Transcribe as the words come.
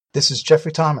This is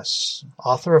Jeffrey Thomas,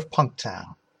 author of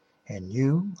Punktown, and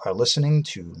you are listening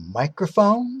to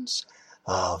Microphones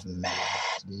of Madness.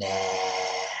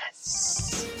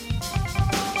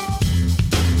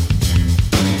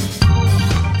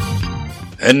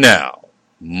 And now,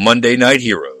 Monday Night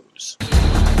Heroes.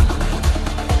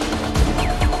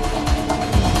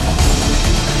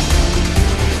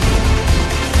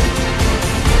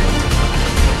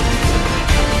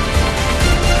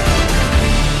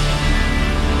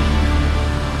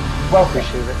 Welcome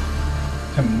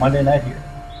to Monday Night Heroes.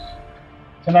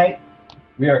 Tonight,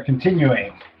 we are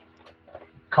continuing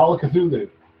Call of Cthulhu,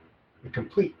 the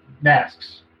complete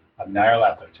masks of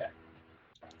Nyarlathotep.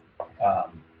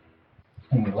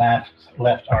 When we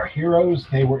left our heroes,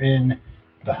 they were in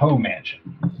the Ho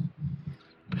Mansion.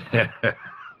 I've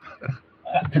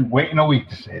been waiting a week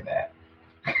to say that.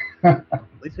 At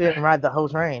least we didn't ride the whole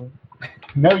train.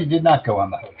 No, you did not go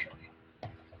on the Ho train.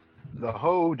 The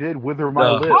hoe did wither my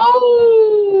lips.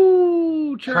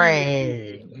 Oh,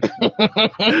 Train.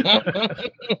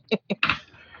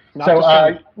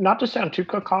 Not to sound too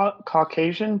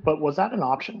Caucasian, but was that an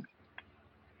option?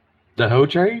 The Ho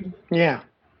train? Yeah.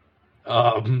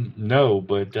 No,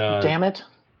 but Damn it.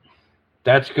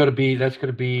 that's gonna be That's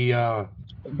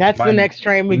My the next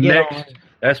train we get on.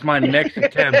 That's my next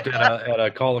attempt at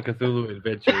a Call of Cthulhu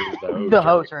adventure. The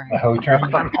whole train. The Ho train.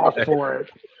 I'm all for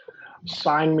it.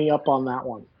 Sign me up on that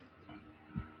one.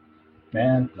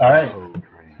 Man, all right.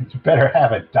 You better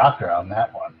have a doctor on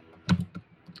that one.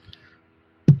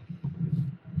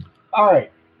 All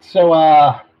right.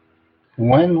 So,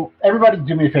 when everybody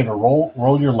do me a favor,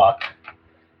 roll your luck.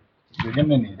 You're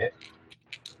gonna need it.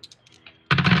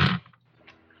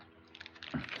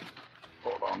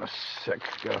 Hold on a sec.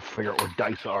 Gotta figure out where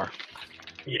dice are.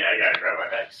 Yeah, I gotta grab my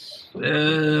dice.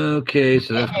 Okay,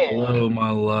 so that's below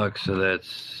my luck, so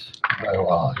that's Oh,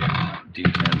 well,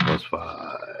 D10 plus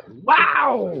 5.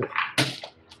 Wow!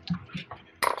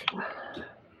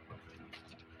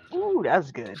 Ooh,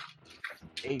 that's good.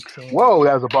 18. Whoa,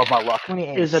 that was above my luck.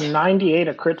 28. Is a 98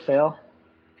 a crit fail?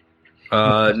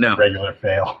 No. regular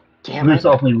fail. Damn There's it.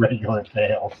 only regular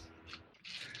fails.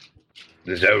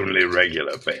 There's only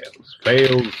regular fails.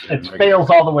 Fails. It's fails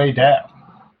all the way down.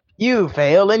 You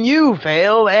fail, and you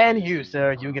fail, and you,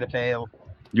 sir, you get a fail.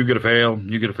 You get a fail.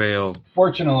 You get a fail.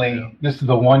 Fortunately, this is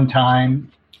the one time.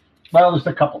 Well, there's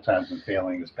a couple times when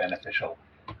failing is beneficial,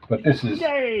 but this is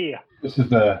Yay!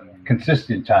 the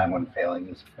consistent time when failing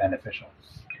is beneficial.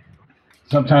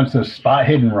 Sometimes those spot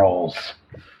hidden rolls.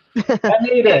 I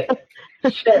need it.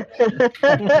 Shit. No!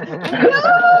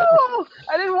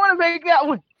 I didn't want to make that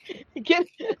one.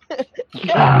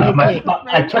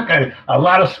 I took a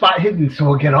lot of spot hidden, so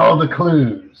we'll get all the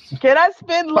clues. Can I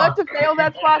spend luck to fail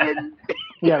that spot hidden?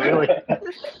 Yeah, really.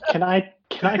 Can I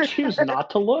choose not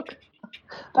to look?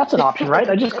 That's an option, right?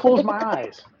 I just close my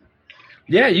eyes.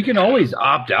 Yeah, you can always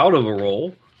opt out of a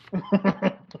roll.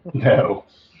 No,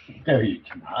 you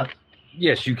cannot.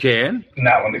 Yes, you can.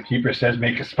 Not when the keeper says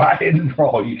make a spot hidden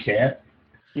roll. You can't.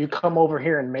 You come over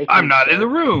here and make I'm not in the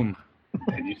room.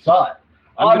 And you saw it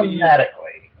I'm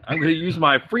automatically. going to use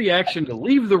my free action to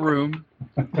leave the room.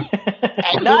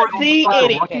 And not see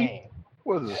anything.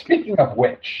 What is it? Speaking of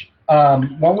which,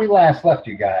 when we last left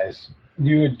you guys,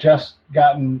 you had just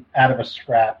gotten out of a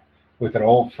scrap with an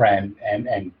old friend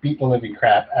and beat the living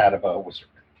crap out of a wizard.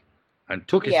 And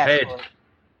took his Yeah, head. sure.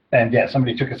 And yeah,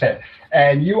 somebody took his head.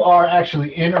 And you are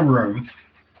actually in a room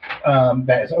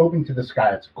that is open to the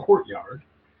sky. It's a courtyard.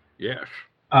 Yes.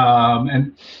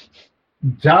 And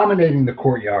dominating the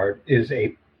courtyard is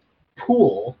a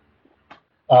pool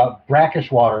of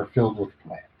brackish water filled with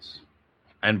plants.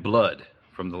 And blood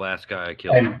from the last guy I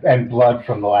killed. And blood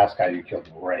from the last guy you killed.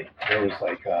 Right. There was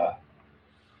like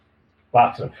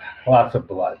lots of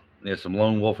blood. There's some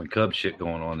lone wolf and cub shit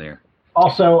going on there.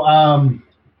 Also,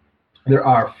 there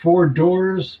are 4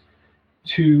 doors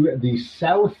to the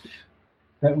south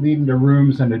that lead into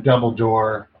rooms and a double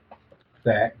door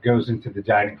that goes into the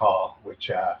dining hall,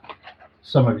 which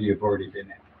some of you have already been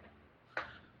in.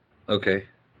 Okay.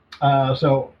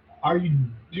 So are you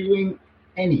doing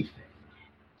anything?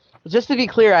 Just to be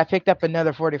clear, I picked up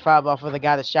another 45 off of the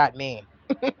guy that shot me.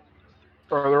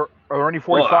 Are there any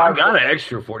Well, 45? I got an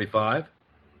extra 45.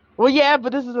 Well, yeah,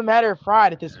 but this is a matter of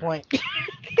pride at this point.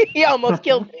 He almost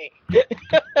killed me.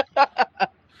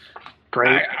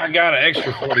 Great. I got an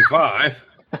extra 45.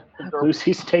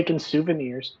 Lucy's taking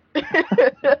souvenirs. I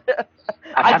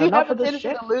had do enough have a of this tendency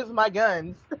shit. to lose my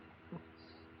guns.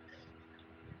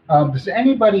 Does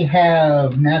anybody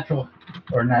have natural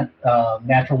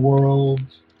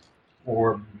worlds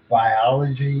or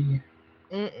biology?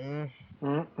 Mm-mm.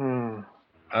 Mm-mm.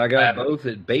 I got both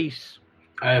at base.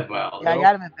 I have biology. Yeah, I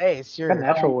got him at base. I Sure. got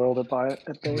natural world at Let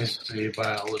me base. see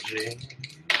biology.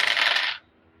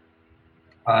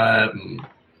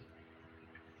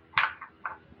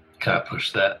 Can I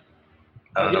push that?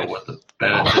 I don't know what the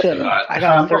benefit Shit, is. I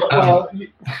got Well,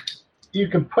 you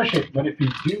can push it, but if you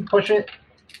do push it,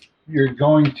 you're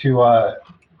going to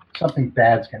something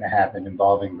bad's going to happen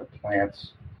involving the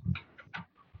plants.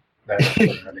 That's I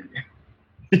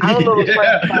don't know if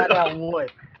Yeah. I find out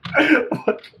what.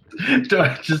 What? Do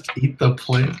I just eat the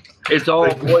plant? It's all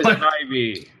poison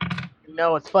ivy.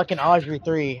 No, it's fucking Audrey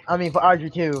 3. I mean, for Audrey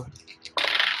 2.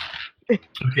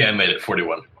 Okay, I made it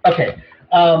 41. Okay.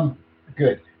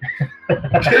 Good.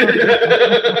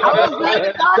 I was ready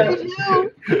to talk to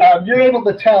you. You're able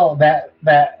to tell that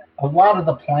a lot of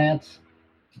the plants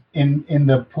in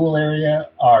the pool area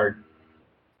are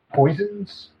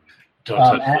poisons.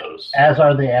 Don't touch those. As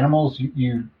are the animals.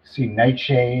 You see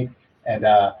nightshade, and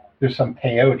there's some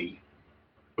peyote.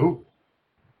 Ooh.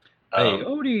 Hey,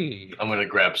 Odie. I'm gonna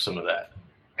grab some of that.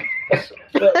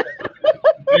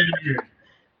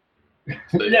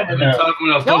 You never know.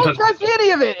 Don't touch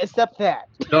any of it except that.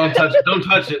 Don't touch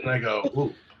it, and I go.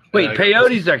 Ooh. Wait, And I go,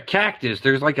 peyote's a cactus.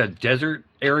 There's like a desert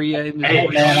area in Hey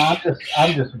this. man,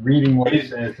 I'm just reading what it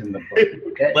says in the book.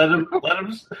 Okay? Let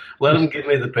him give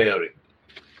me the peyote.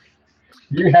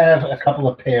 You have a couple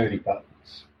of peyote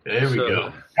buttons. There we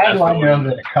go. How do That's I the know one.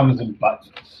 that it comes in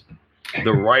buttons?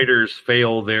 The writers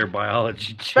fail their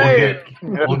biology We'll check.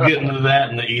 we'll get into that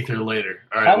in the ether later.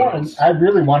 All right. what else? I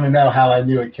really want to know how I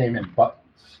knew it came in buttons.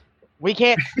 We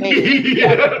can't stay. Look,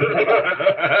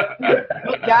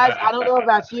 guys, I don't know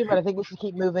about you, but I think we should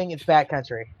keep moving. It's bad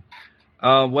country.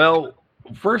 Well,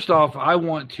 first off, I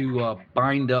want to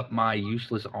bind up my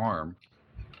useless arm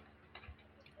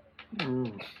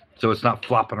so it's not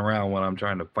flopping around when I'm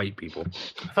trying to fight people.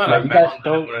 I thought No, I you guys bound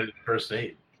don't- it when I did first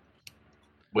aid.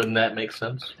 Wouldn't that make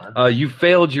sense? You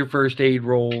failed your first aid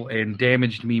roll and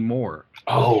damaged me more.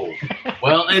 Oh,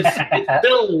 well, it's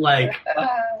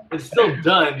still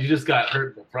done. You just got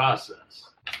hurt in the process.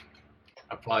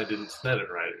 I probably didn't set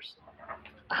it right or something.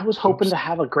 I was hoping to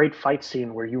have a great fight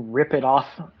scene where you rip it off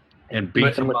And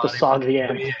beat and with the soggy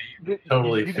end. Yeah, you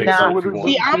totally fix Now, it. if you want.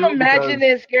 see, I'm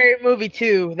imagining Scary Movie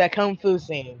 2, that Kung Fu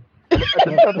scene. That's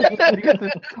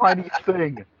this tiny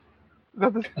thing.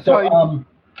 That's this So tiny.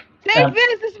 Take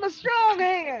this is my strong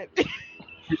hand.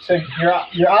 So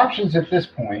your options at this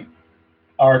point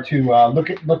are to look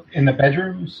in the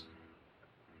bedrooms,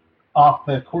 off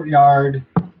the courtyard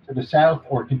to the south,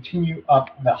 or continue up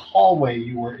the hallway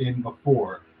you were in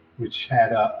before, which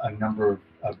had a number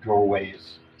of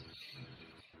doorways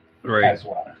Right. as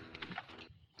well.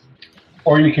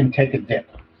 Or you can take a dip.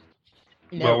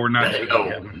 Well, we're not No.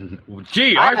 taking it.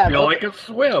 Gee, I I have feel a- like a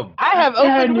swim. I have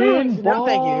open rooms. No,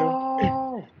 thank you.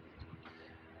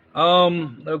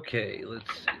 Okay, let's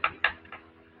see.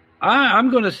 I'm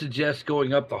going to suggest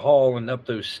going up the hall and up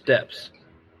those steps.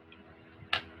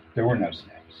 There were no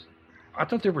steps. I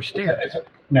thought there were stairs.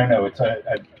 No, it's a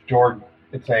door.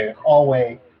 It's a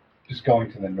hallway just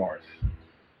going to the north.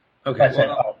 Okay, I said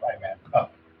well, up. I meant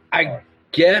up. I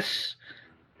guess,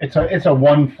 It's a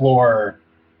one floor.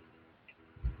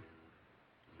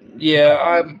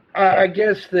 yeah, I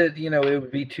guess that, it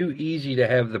would be too easy to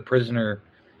have the prisoner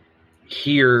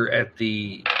here at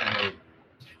the,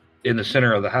 in the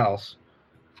center of the house.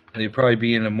 They'd probably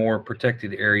be in a more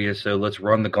protected area, so let's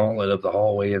run the gauntlet of the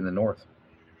hallway in the north.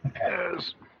 Okay.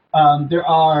 There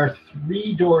are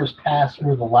 3 doors past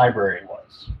where the library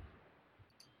was,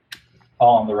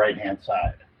 all on the right-hand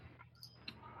side.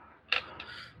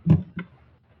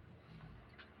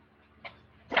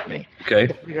 Okay.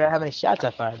 Figure out how many shots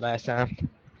I fired last time.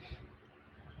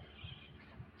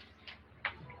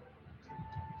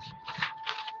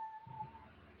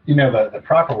 You know the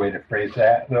proper way to phrase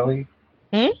that, Lily?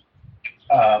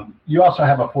 You also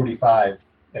have a 45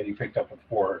 that you picked up with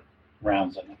 4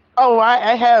 rounds in it. Oh,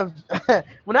 I have.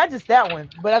 Well, not just that one,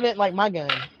 but I meant like my gun.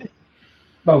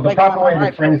 No, the Like proper my way to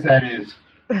rifle. phrase that is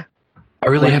I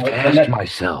really have When to that- ask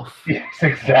myself, yes,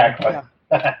 exactly.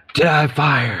 did I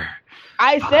fire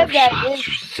I said 5 that shots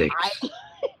or in. 6?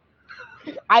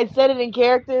 I said it in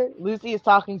character. Lucy is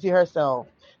talking to herself.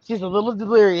 She's a little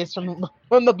delirious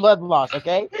from the blood loss.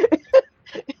 Okay.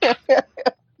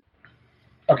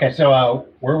 Okay, so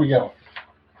where are we going?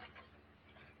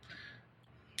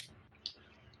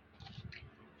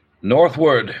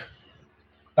 Northward.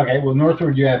 Okay, well,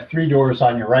 northward you have 3 doors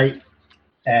on your right,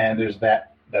 and there's the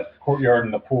courtyard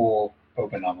and the pool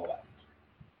open on the left.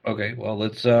 Okay, well,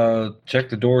 let's check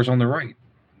the doors on the right.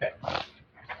 Okay.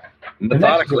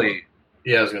 Methodically.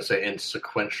 Yeah, I was gonna say in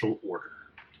sequential order.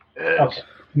 Okay. Or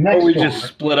Next we door. just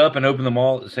split up and open them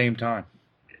all at the same time.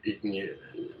 Yeah.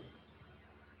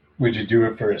 Would you do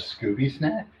it for a Scooby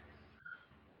snack?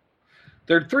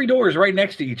 There are 3 doors right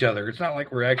next to each other. It's not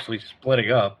like we're actually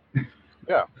splitting up. I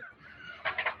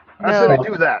said No. I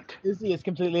do that. Lucy is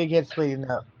completely against splitting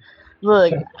up.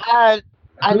 Look, I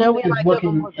know we Who is might give looking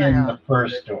him more in the ground.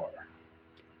 first door?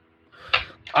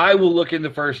 I will look in the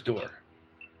first door.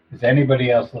 Is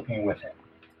anybody else looking with him?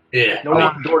 Yeah. No,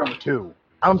 not door number 2.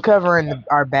 I'm covering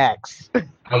our backs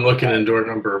I'm looking in door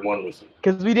number 1 with him.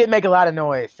 because we didn't make a lot of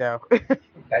noise. So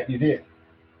That you did.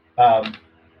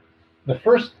 The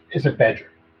first is a bedroom.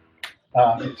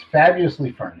 It's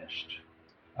fabulously furnished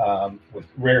with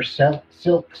rare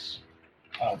silks,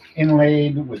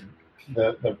 inlaid with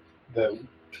the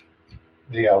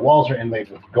walls are inlaid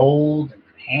with gold and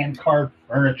hand carved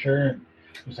furniture. And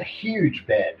there's a huge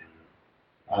bed.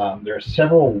 There are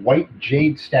several white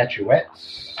jade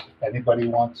statuettes. If anybody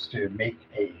wants to make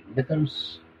a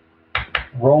mythos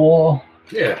roll,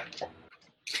 Yeah.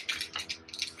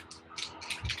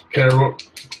 Can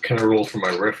I roll for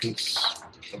my reference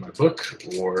in my book,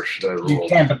 or should I roll? you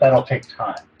can, but that'll take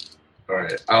time. All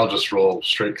right, I'll just roll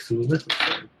straight through the mythos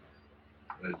then.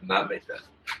 I did not make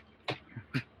that.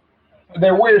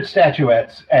 They're weird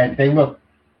statuettes, and they look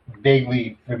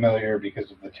vaguely familiar because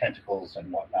of the tentacles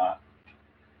and whatnot.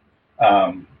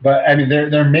 But I mean,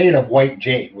 they're made of white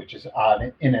jade, which is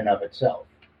odd in and of itself.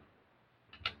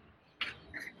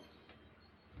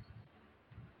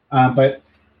 But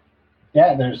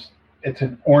yeah, it's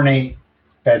an ornate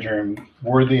bedroom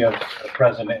worthy of the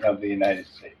President of the United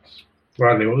States.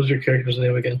 Rodney, what was your character's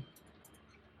name again?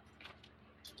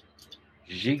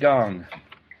 Zhigong.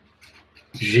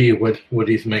 G, what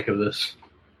do you make of this?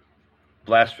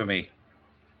 Blasphemy.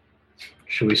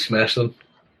 Should we smash them?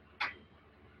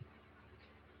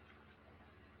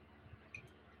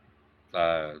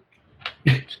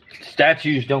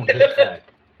 Statues don't hit that.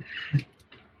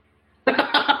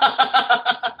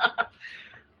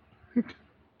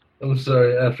 I'm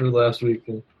sorry, after last week.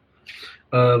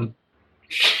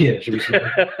 Yeah, should we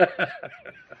smash them?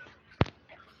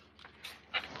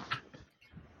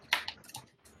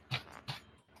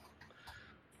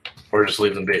 Or just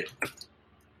leave them be?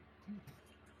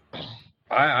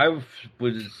 I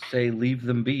would say leave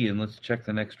them be and let's check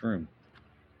the next room.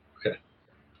 The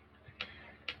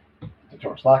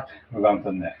door's locked. Move on to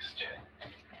the next.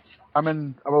 I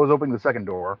was opening the second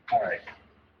door. All right.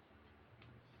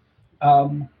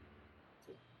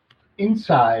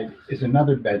 Inside is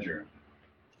another bedroom,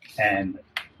 and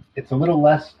it's a little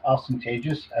less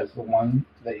ostentatious as the one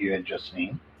that you had just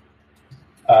seen.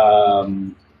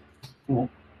 On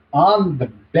the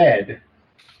bed,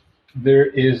 there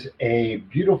is a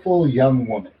beautiful young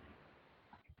woman.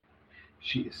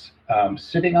 She's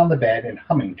sitting on the bed and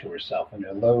humming to herself in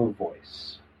a low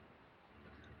voice.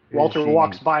 Walter Is she-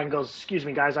 walks by and goes, "Excuse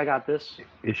me, guys, I got this."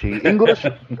 Is she English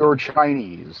or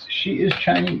Chinese? She is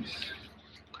Chinese.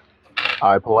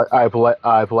 I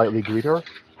politely greet her.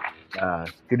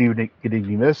 Good evening,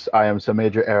 miss. I am Sir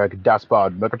Major Eric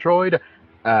Daspard Murgatroyd,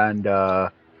 and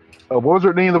what was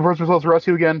her name? The person we're supposed to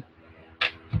rescue again?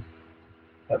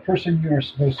 The person you are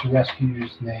supposed to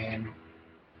rescue's name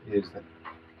is the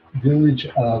village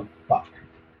of Buck.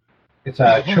 It's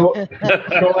Troy I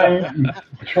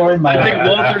think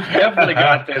Walter's definitely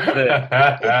got this thing.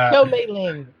 it's Joe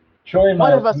Mailing. Troy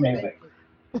One of us. Mailing.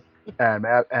 And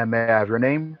may I have your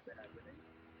name?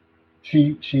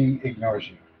 She ignores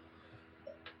you.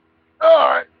 All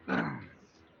right.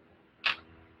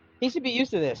 He should be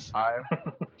used to this.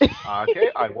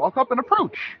 Okay. I walk up and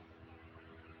approach.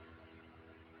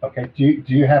 Okay. Do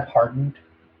you have hardened?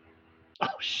 Oh,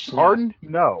 shit. Pardon?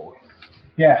 No.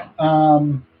 Yeah.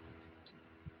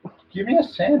 Give me a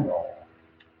sand roll.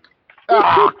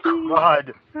 Ah,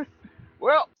 God.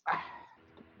 Well,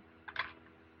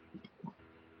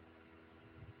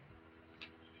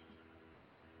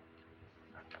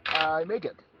 I make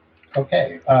it.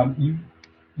 Okay. You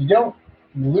don't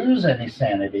lose any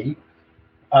sanity,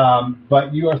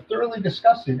 but you are thoroughly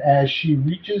disgusted as she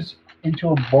reaches into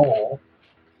a bowl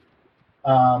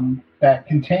that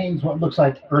contains what looks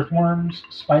like earthworms,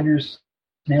 spiders,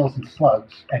 snails, and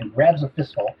slugs, and grabs a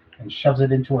fistful and shoves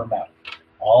it into her mouth,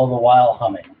 all the while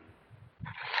humming.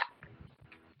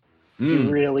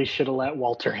 You really should have let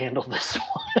Walter handle this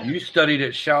one. You studied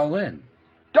at Shaolin.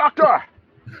 Doctor!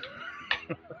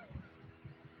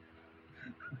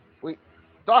 Wait,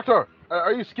 Doctor,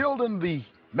 are you skilled in the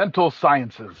mental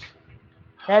sciences?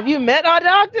 Have you met our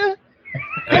doctor?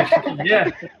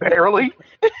 Yeah. Barely.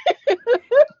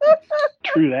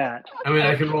 True that. I mean,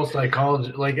 I can roll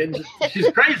psychology. Like, she's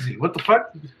crazy. What the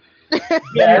fuck?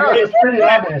 Yeah, it's pretty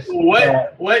obvious.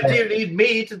 What do you need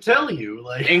me to tell you?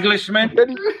 Like Englishman?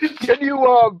 Can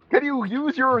you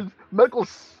use your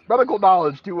medical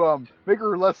knowledge to make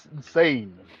her less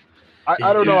insane?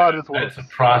 I don't know how this works. That's a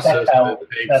process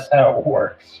That's how it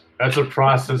works. That's a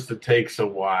process that takes a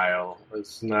while.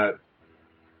 It's not.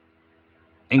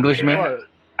 Englishman?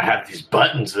 I have these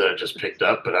buttons that I just picked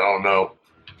up, but I don't know.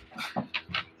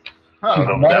 She's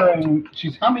muttering.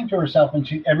 She's humming to herself, and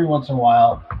every once in a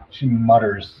while she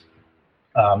mutters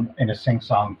in a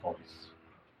sing-song voice.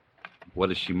 What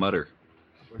does she mutter?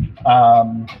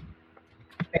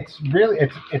 It's really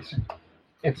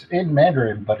it's in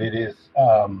Mandarin, but it's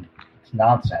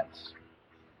nonsense.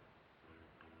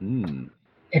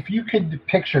 If you could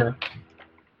picture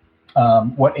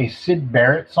what a Syd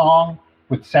Barrett song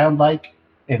would sound like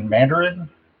in Mandarin,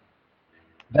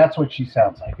 that's what she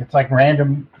sounds like. It's like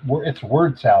random. It's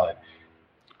word salad.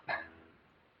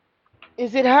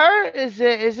 Is it her? Is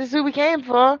this who we came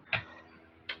for?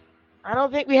 I don't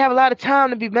think we have a lot of time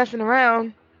to be messing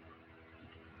around.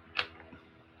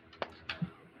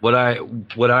 Would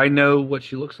I know what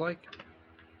she looks like?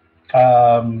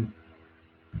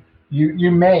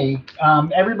 You may.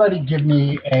 Everybody, give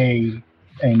me a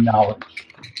knowledge,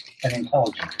 an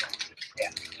intelligence.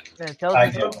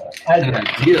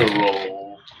 Idea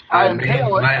roll. I made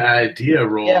my idea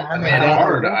roll. Yeah, I made a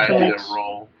hard idea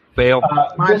roll. Fail.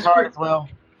 Mine's hard as well.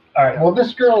 All right. Well,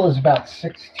 this girl is about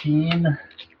 16,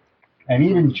 and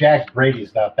even Jack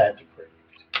Brady's not that depraved.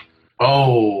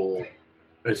 Oh,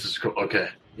 this is cool. Okay.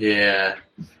 Yeah.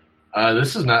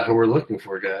 This is not who we're looking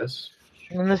for, guys.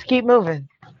 And let's keep moving.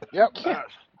 Yep.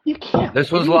 You can't.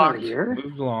 This one's leave her locked. here.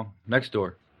 Move along. Next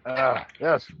door.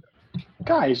 Yes.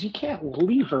 Guys, you can't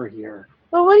leave her here.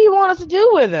 Well, what do you want us to do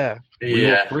with her? We will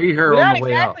Yeah. free her We're on not the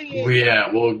way out.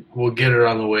 exactly. We'll get her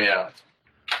on the way out.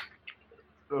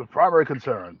 The primary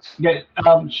concerns. Yeah.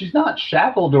 She's not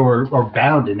shackled or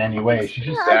bound in any way. She's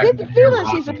just. I get the feeling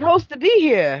she's supposed to be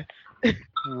here. I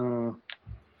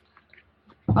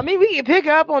mean, we can pick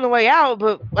her up on the way out,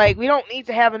 but like, we don't need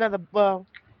to have another. Well,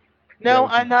 no,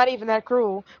 I'm not even that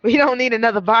cruel. We don't need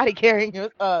another body carrying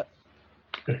us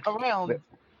around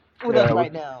with us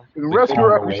right now. We can rescue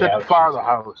her after we set fire to the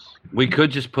house. We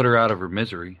could just put her out of her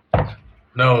misery.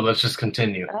 No, let's just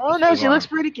continue. Oh no, she looks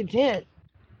pretty content.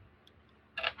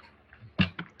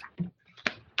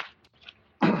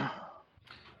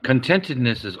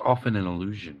 Contentedness is often an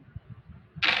illusion.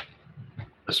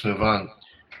 Let's move on.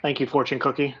 Thank you, Fortune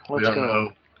Cookie. We Let's don't go.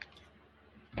 know.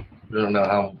 We don't know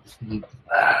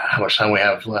how much time we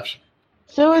have left.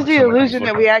 So is the illusion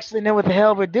that we actually know what the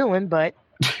hell we're doing, but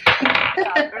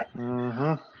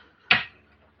Mm-hmm.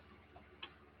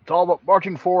 It's all about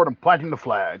marching forward and planting the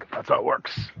flag. That's how it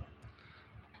works.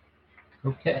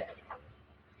 Okay.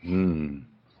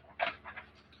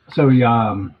 So,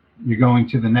 you're going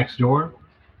to the next door?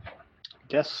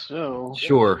 Guess so.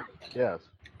 Sure. yes.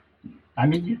 I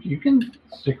mean, you can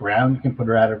stick around. You can put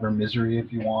her out of her misery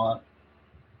if you want.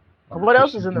 what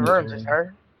else is in the room? Just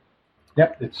her?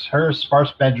 Yep, it's her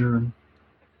sparse bedroom.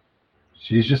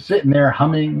 She's just sitting there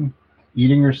humming,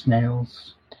 eating her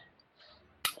snails.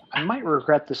 I might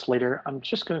regret this later. I'm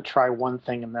just going to try one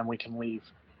thing and then we can leave.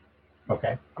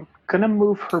 Okay. I'm going to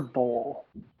move her bowl.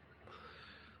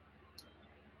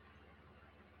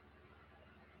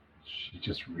 She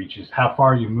just reaches. How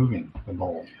far are you moving the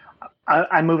bowl?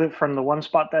 I move it from the one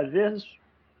spot that it is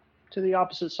to the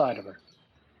opposite side of her.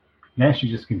 Yeah,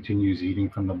 she just continues eating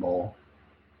from the bowl.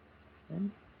 And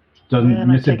Doesn't I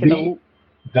miss a take it beat.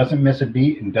 Doesn't miss a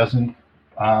beat and doesn't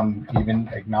even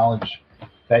acknowledge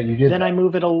that you did Then that. I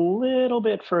move it a little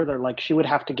bit further, like she would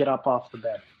have to get up off the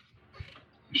bed.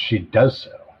 She does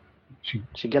so.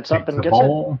 She gets up Takes and the gets it.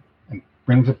 bowl and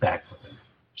brings it back with her.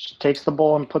 She takes the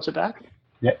bowl and puts it back.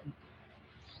 Yep.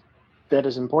 That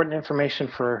is important information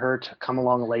for her to come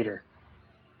along later.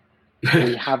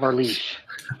 We have our leash.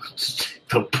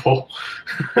 The bull.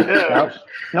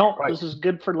 No, this is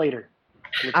good for later.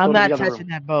 Let's I'm go to not the other touching room.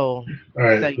 that bowl. All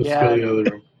right, Like, let's yeah. go to the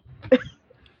other room.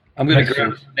 I'm going to Next grab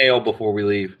room. a snail before we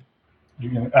leave.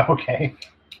 You're gonna, okay.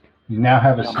 You now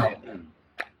have a snail.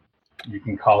 You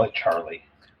can call it Charlie.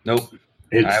 Nope. I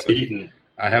It's have a- eaten.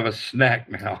 I have a snack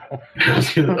now. I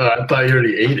thought you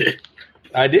already ate it.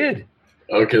 I did.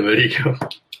 Okay, there you go.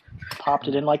 Popped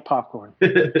it in like popcorn. You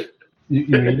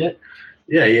ate it?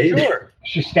 Yeah, you ate it. Sure.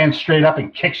 She stands straight up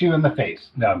and kicks you in the face.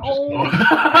 No, I'm just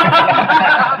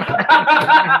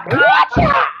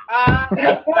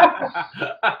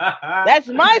That's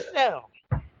my cell.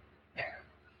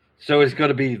 So it's going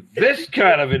to be this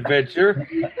kind of adventure.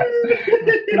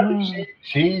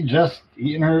 she just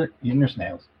eating her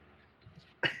snails.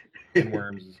 And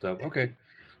worms and stuff. Okay.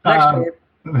 Next Um, door.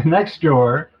 The next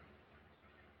door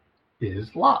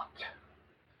is locked.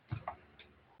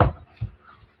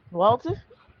 Walter?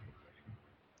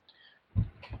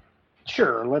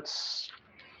 Sure, let's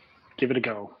give it a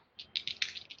go.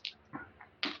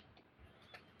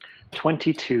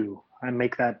 22. I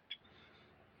make that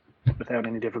without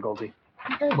any difficulty.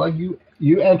 Okay, well, you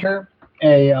enter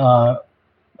a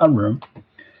room.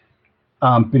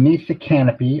 Beneath the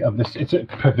canopy of this, it's a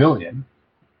pavilion.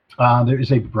 There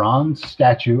is a bronze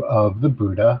statue of the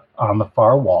Buddha on the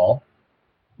far wall.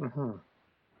 Mm-hmm.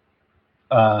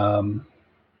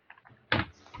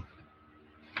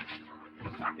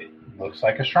 It looks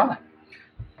like a shrine.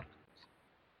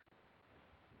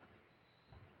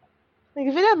 Like,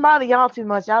 if it doesn't bother y'all too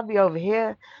much, I'll be over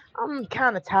here. I'm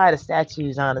kind of tired of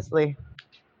statues, honestly.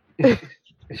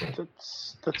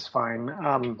 That's fine.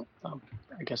 I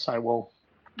guess I will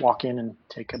walk in and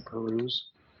take a peruse.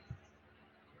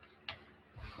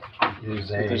 Is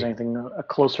See if there's anything a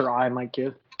closer eye might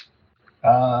give.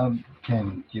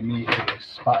 Can give me a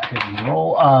spot hidden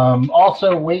roll.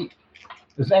 Also, wait.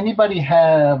 Does anybody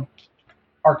have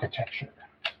architecture?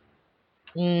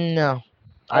 No,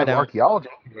 I I have don't. archaeology.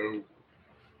 No.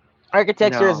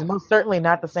 Architecture is No. most certainly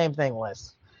not the same thing,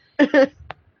 Wes. It's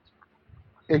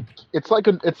like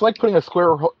putting a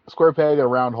square peg in a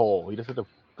round hole. You just have to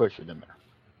push it in there.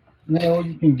 No,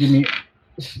 you can give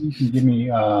me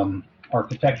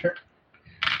architecture.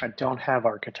 I don't have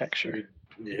architecture.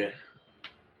 Yeah.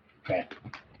 Okay.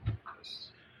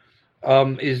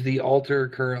 Is the altar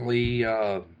currently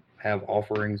have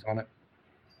offerings on it?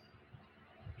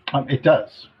 It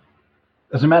does.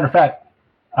 As a matter of fact,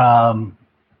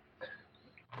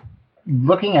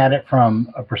 looking at it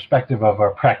from a perspective of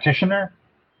a practitioner,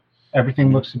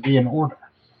 everything looks to be in order.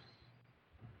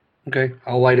 Okay,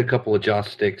 I'll light a couple of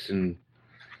joss sticks and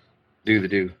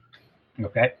do,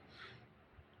 Okay.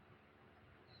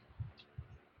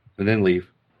 and then leave.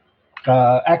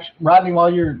 Actually, Rodney, while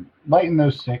you're lighting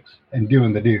those sticks and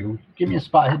doing the do, give me a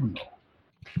spot hidden roll.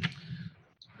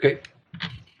 Okay.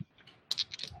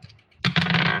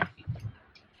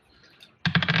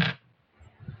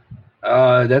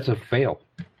 That's a fail.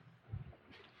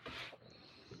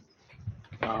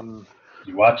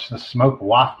 You watch the smoke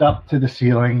waft up to the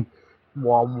ceiling.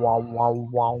 Wow, wow, wow,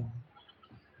 wow.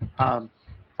 As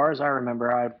far as I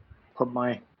remember, I put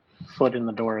my foot in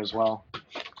the door as well.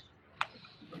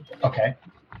 Okay.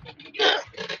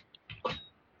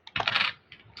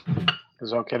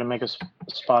 Is it okay to make a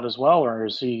spot as well, or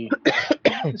is he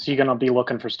gonna be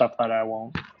looking for stuff that I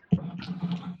won't?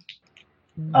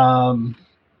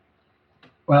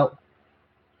 Well,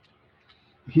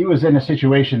 he was in a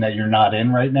situation that you're not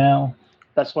in right now.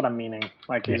 That's what I'm meaning.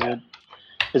 Like, Yeah.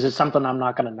 is it something I'm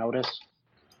not gonna notice?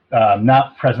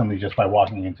 Not presently, just by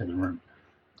walking into the room.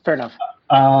 Fair enough.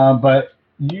 But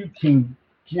you can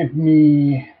give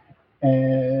me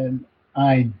an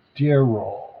idea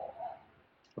roll.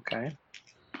 Okay.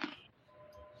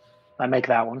 I make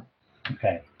that one.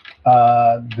 Okay.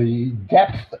 The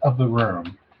depth of the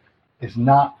room is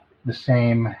not the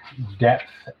same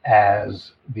depth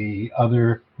as the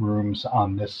other rooms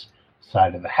on this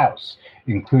side of the house,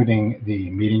 including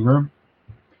the meeting room,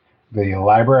 the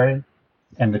library,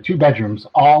 and the 2 bedrooms.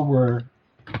 All were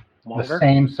Longer? the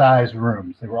same size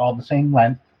rooms. They were all the same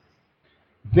length.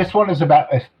 This one is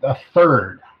about a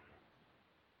third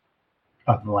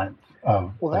of the length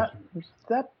of. Well,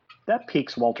 that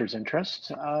piques Walter's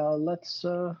interest.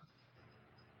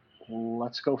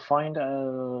 Let's go find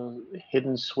a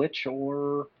hidden switch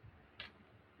or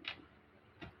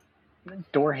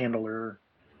door handle, or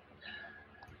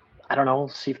I don't know.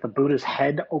 See if the Buddha's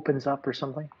head opens up or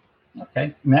something.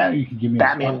 Okay, now you can give me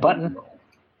Batman a button.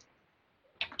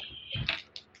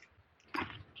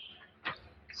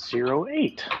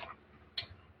 08.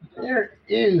 There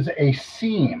is a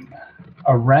seam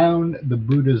around the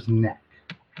Buddha's neck.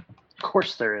 Of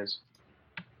course there is.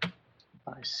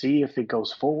 I see if it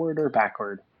goes forward or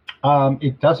backward.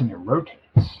 It doesn't. It rotates.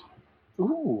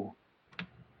 Ooh.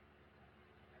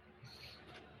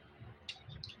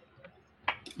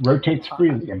 Rotates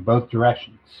freely in both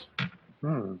directions.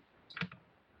 Hmm.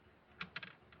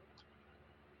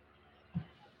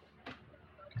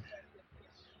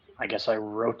 I guess I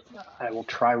will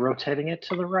try rotating it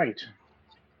to the right.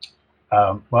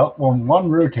 Well, when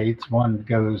one rotates, one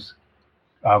goes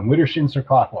Widdershins or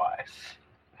clockwise.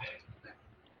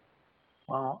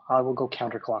 Well, I will go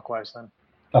counterclockwise then.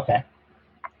 Okay.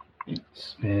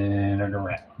 Spin it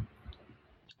around.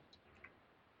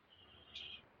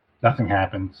 Nothing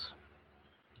happens.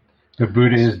 The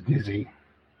Buddha is dizzy.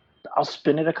 I'll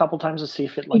spin it a couple times to see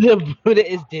if it The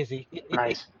Buddha is dizzy.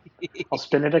 nice. I'll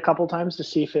spin it a couple times to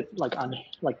see if it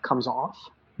comes off.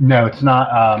 No, it's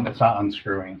not. It's not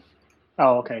unscrewing.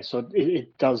 Oh, okay. So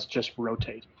it does just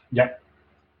rotate. Yep.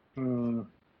 Hmm.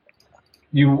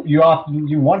 You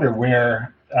often wonder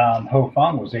where Ho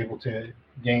Fang was able to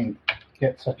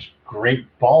get such great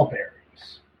ball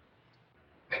bearings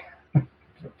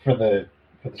for the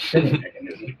spinning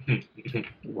mechanism.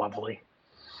 Lovely.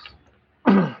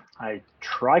 I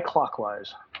try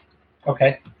clockwise.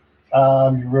 Okay.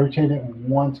 You rotate it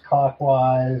once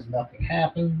clockwise, nothing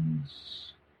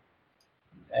happens.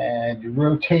 And you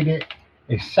rotate it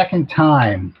a second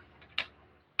time,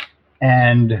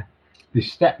 and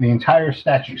the entire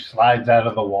statue slides out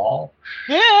of the wall,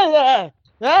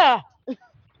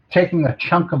 taking a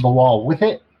chunk of the wall with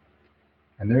it,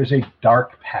 and there's a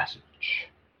dark passage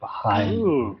behind.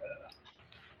 Ooh.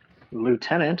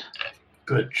 Lieutenant.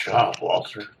 Good job,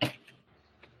 Walter.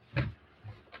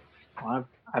 Well,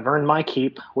 I've earned my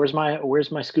keep. Where's my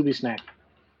Scooby snack?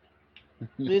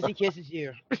 Lucy kisses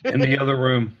you. In the other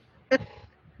room. Well,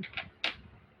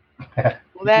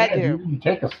 that Yeah, do. you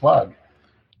take a slug.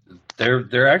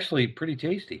 They're actually pretty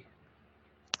tasty.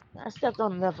 I stepped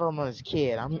on enough of them as a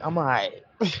kid. I'm alright.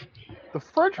 The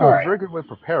French All were right. very good with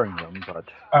preparing them, but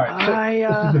All right, so I,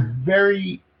 this is a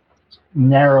very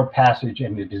narrow passage,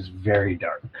 and it is very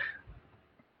dark.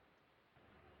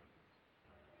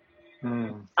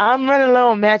 I'm running low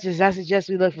on matches. I suggest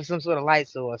we look for some sort of light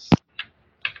source.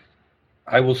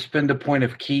 I will spend a point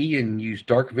of key and use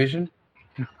dark vision.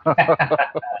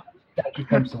 Statue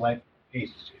comes to life,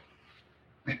 faces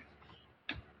you.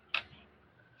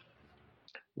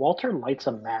 Walter lights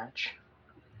a match.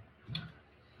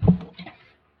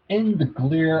 In the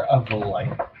glare of the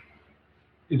light,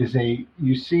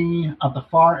 you see at the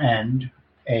far end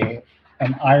an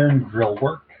iron grill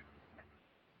work,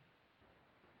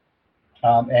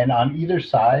 and on either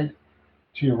side,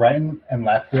 to your right and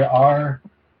left, there are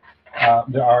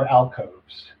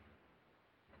alcoves.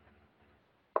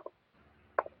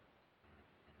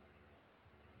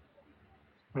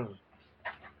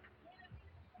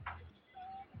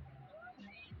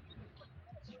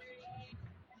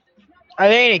 Are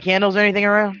there any candles or anything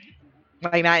around?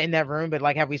 Like not in that room, but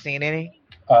like have we seen any?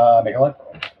 Make a luck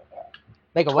roll.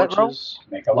 Make a what roll? Torches.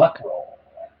 Make a luck roll.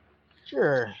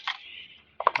 Sure.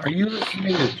 Are you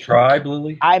listening to Tribe,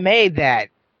 Lily? I made that.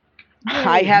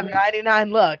 I have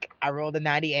 99 luck. I rolled a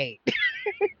 98.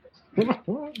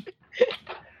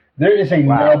 There is a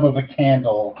Wow. nub of a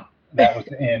candle that was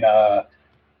in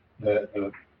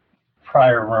the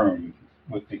prior room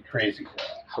with the crazy girl.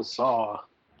 Huzzah.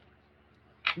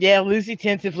 Yeah, Lucy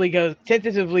tentatively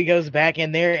goes back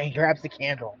in there and grabs the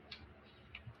candle.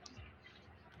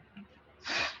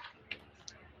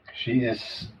 She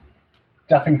is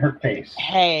stuffing her face.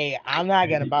 Hey, I'm not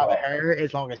gonna bother her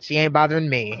as long as she ain't bothering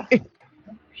me.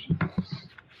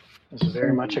 This is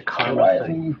very much a karma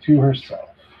thing. Quietly to herself.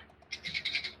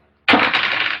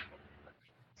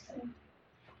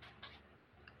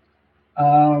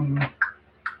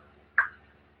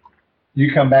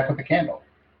 You come back with the candle.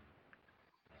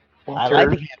 I like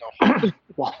the candle.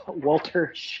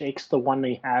 Walter shakes the one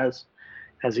he has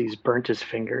as he's burnt his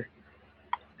finger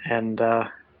and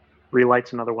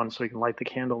relights another one so he can light the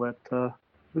candle that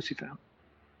Lucy found.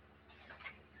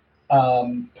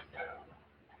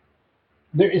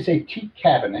 There is a teak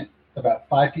cabinet about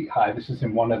 5 feet high. This is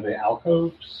in one of the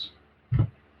alcoves.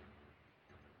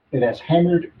 It has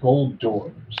hammered gold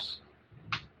doors,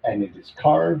 and it is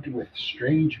carved with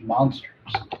strange monsters,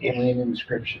 alien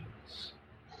inscriptions.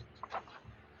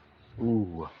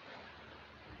 ooh,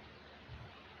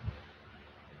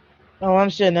 Oh, I'm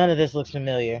sure none of this looks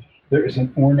familiar. There is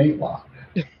an ornate lock.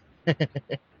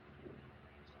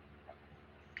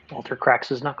 Walter cracks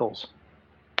his knuckles.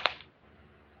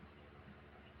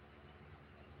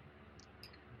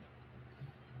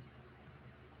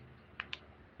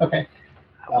 Okay.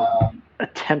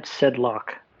 Attempt said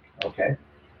lock. Okay.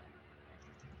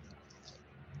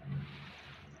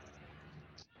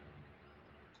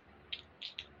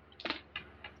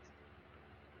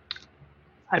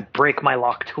 I break my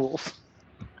lock tools.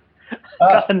 Uh,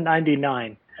 Got a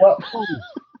 99. well,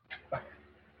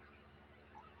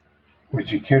 would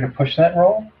you care to push that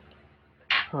roll?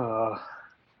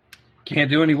 Can't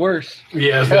do any worse.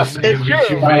 Yeah, I was gonna say, It's you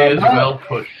true. may as well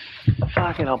push.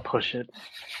 Fucking, I'll push it.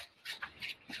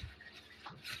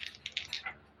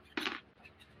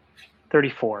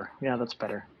 34. Yeah, that's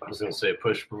better. I was gonna say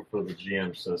push for the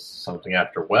GM says something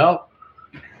after. Well,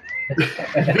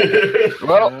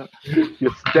 well,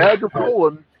 you stagger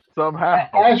pulling somehow.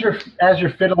 As you're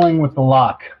fiddling with the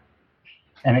lock,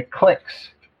 and it clicks,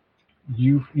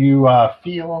 you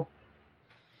feel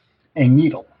a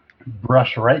needle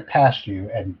brush right past you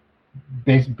and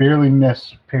barely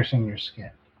miss piercing your skin.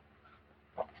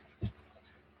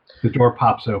 The door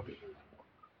pops open.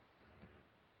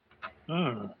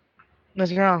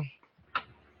 What's wrong?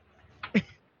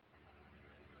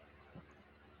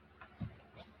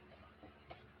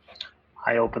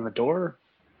 I open the door.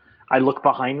 I look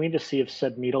behind me to see if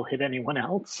said needle hit anyone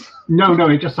else. No,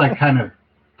 it just like kind of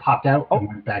popped out and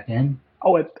went back in.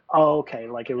 Okay.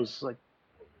 Like it was like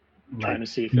trying to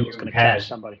see if it was going to catch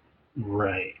somebody.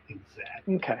 Right,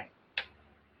 exactly. Okay.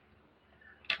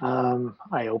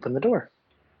 I open the door.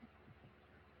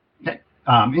 Okay.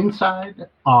 Inside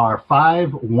are 5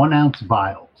 1-ounce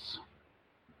vials.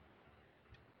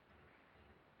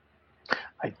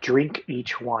 I drink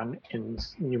each one in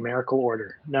numerical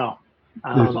order. No.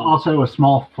 There's also a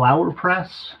small flower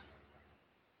press.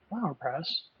 Flower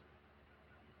press.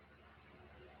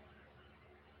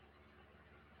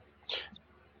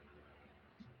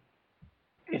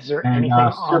 Is there anything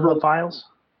on the vials?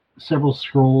 Several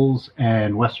scrolls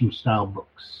and Western style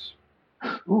books.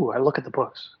 Ooh, I look at the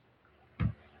books.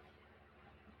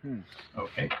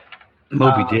 Okay.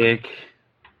 Moby Dick.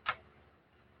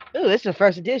 Ooh, it's the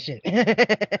first edition.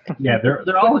 Yeah,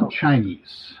 they're all in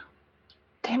Chinese.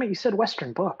 Damn it, you said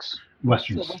Western books.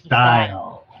 Western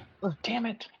style. Damn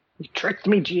it. You tricked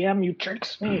me, GM. You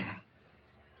tricked me.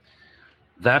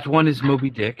 That one is Moby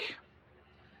Dick.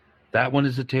 That one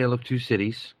is A Tale of Two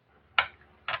Cities.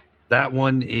 That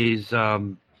one is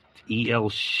E.L.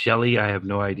 Shelley. I have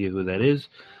no idea who that is.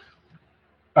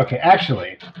 Okay,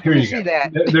 actually, here you go.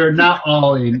 They're not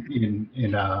all in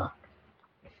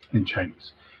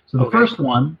Chinese. So the first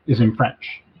one is in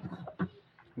French.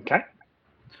 Okay.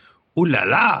 Ooh la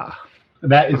la.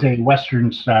 That is a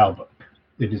Western style book.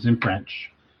 It is in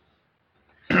French.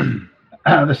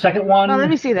 The second one. Oh, let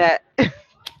me see that.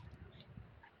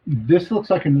 This looks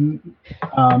like an.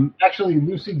 Actually,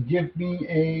 Lucy, give me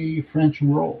a French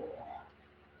roll.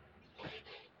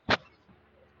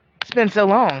 It's been so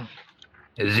long.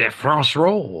 The French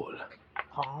roll.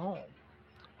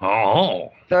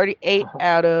 Oh. 38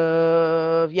 out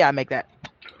of. Yeah, I make that.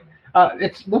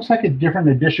 It looks like a different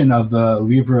edition of the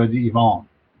Livre d'Yvonne,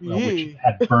 which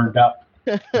had burned up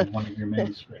in one of your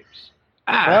manuscripts.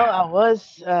 Well, I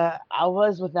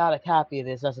was without a copy of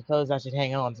this. I suppose I should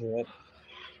hang on to it.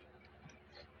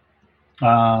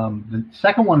 The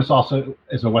second one is also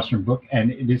a Western book, and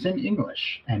it is in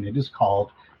English, and it is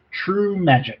called True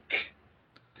Magic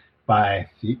by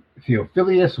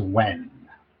Theophilus Wen.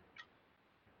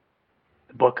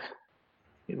 The book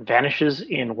vanishes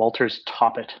in Walter's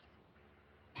Toppet.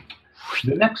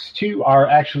 The next 2 are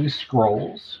actually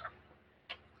scrolls.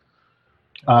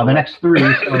 The next 3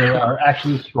 are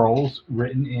actually scrolls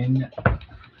written in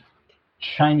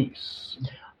Chinese.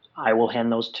 I will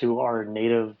hand those to our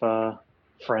native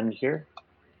friend here.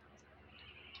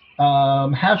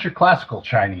 How's your classical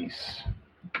Chinese?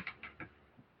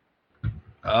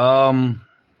 I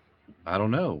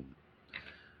don't know.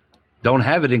 Don't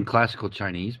have it in classical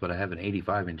Chinese, but I have an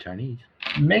 85 in Chinese.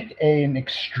 Make an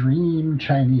extreme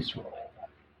Chinese roll.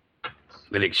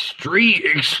 An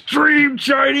extreme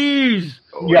Chinese.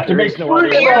 You have to make 3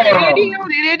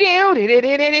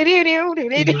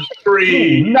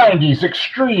 90s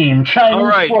extreme Chinese All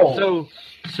right, roll.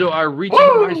 so I reach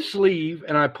into my sleeve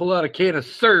and I pull out a can of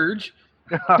Surge.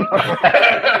 Radical!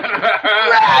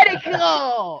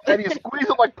 And you squeeze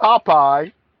it like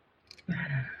Popeye.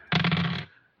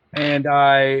 And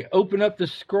I open up the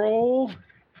scroll,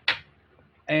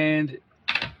 and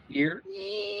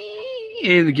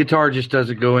the guitar just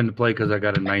doesn't go into play because I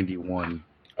got a 91.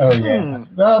 Oh yeah.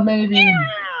 Well, maybe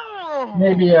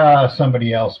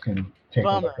somebody else can take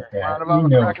a look at that. You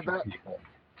know a few people.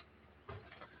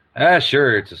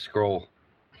 Sure, it's a scroll.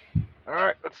 All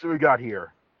right, let's see what we got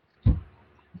here.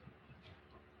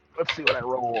 Let's see what I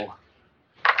roll.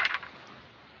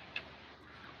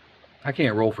 I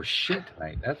can't roll for shit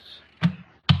tonight. Let's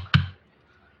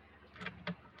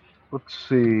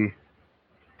see.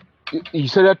 You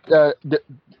said that.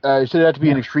 You said that to be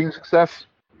an extreme success.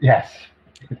 Yes.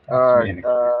 All right.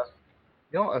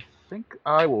 I think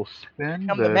I will spend.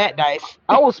 Come the Matt dice.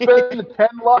 I will spend the 10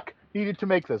 luck needed to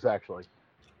make this. Actually.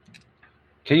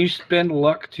 Can you spend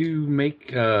luck to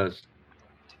make Hey,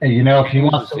 if he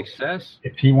wants success?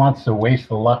 If he wants to waste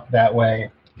the luck that way,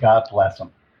 God bless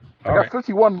him. I got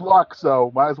 51 luck,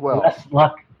 so might as well.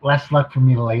 Less luck for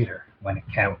me later when it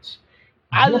counts.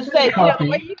 I was say,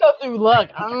 when you go through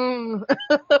luck.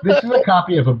 This is a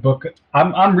copy of a book.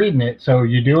 I'm reading it. So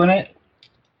you doing it?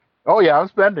 Oh yeah, I'm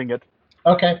spending it.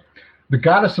 Okay. The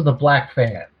Goddess of the Black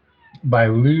Fan by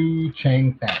Lu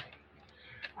Cheng Fan.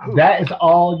 That is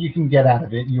all you can get out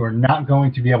of it. You are not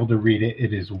going to be able to read it.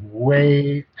 It is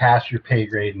way past your pay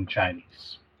grade in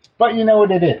Chinese. But you know what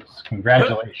it is.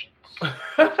 Congratulations.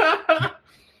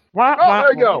 Wah,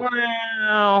 there you go.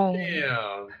 Wow.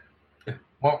 Yeah.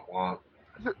 Womp womp.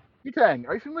 Yutang,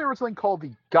 are you familiar with something called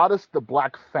the Goddess the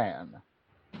Black Fan?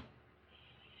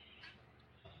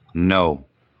 No.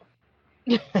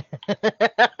 Your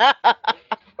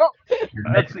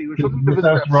Let's see. We should visit mythos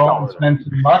that roll scholar and spend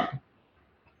some luck.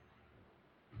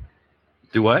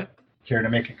 Do what? Care to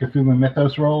make a Cthulhu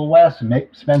Mythos roll, Wes, and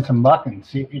spend some luck and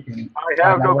see if you can I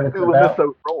have find out no what it's Cthulhu about?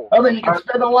 Mythos roll. Oh, then you can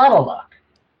spend a lot of luck.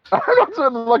 I'm not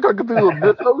spending luck on Cthulhu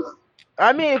Mythos.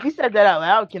 I mean, if you said that out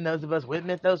loud, can those of us with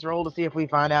Mythos roll to see if we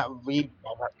find out we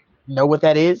know what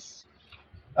that is?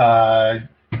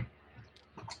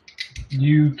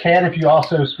 You can if you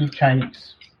also speak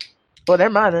Chinese. Well,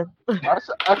 never mind then. I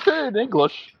say it in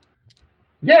English.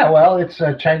 Yeah, well, it's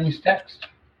a Chinese text.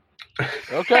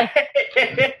 Okay.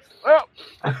 Well,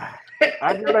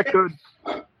 I knew I could.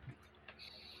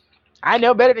 I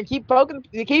know better than keep poking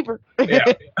the keeper. Yeah.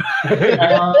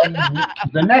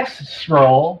 The next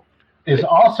scroll is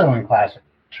also in classic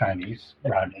Chinese.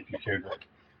 Rodney, if you care to,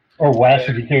 or Wes,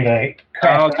 if you care to.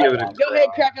 I'll give it a. Go ahead,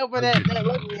 crack open that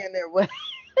lovely in there. Wes.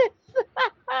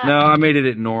 No, I made it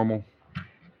at normal.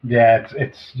 Yeah,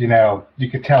 it's you know, you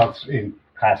could tell it's in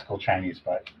classical Chinese,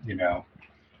 but you know,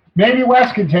 maybe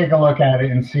Wes can take a look at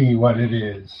it and see what it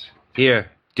is.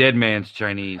 Here, dead man's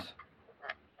Chinese.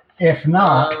 If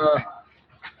not,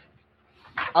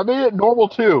 I made it normal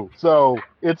too, so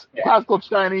it's classical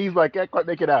Chinese, but I can't quite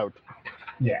make it out.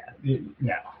 yeah,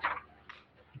 no.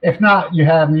 If not, you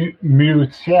have Mu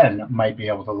Xian might be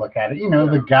able to look at it. You know,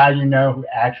 the guy you know who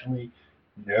actually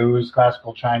knows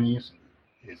classical Chinese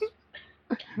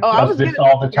does this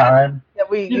all the time.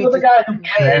 You know, the guy who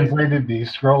translated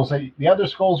these scrolls, the other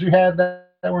scrolls you had that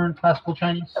were in classical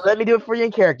Chinese? Let me do it for you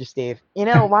in character, Steve. You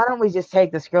know, why don't we just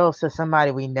take the scrolls to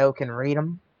somebody we know can read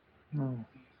them?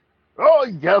 Oh,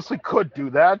 yes, we could do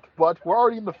that, but we're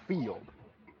already in the field.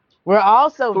 We're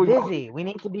also So you- busy. We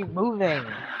need to be moving.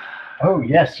 Oh,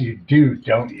 yes, you do,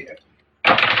 don't you?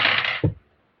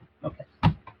 Okay.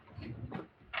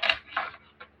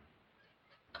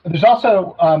 There's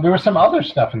also, there was some other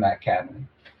stuff in that cabinet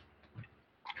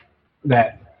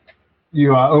that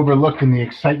you overlooked in the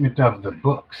excitement of the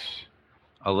books.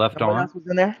 A left What arm. else was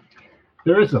in there?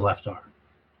 There is a left arm.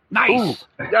 Nice.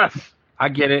 Ooh, yes. I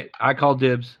get it. I call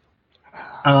dibs.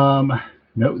 No,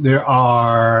 there's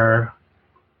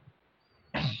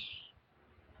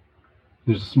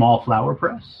a small flower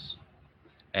press.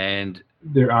 And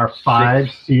There are 5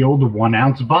 sealed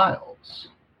 1-ounce vials.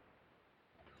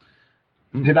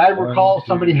 Did I recall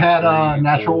somebody had a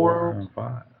natural world?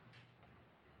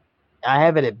 I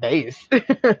have it at base.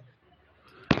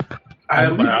 I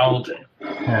have biology.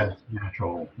 Has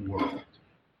natural world.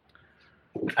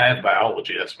 I have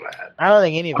biology. That's what I had. I don't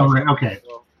think any of us. Oh, right, okay.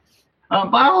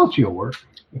 Biology will work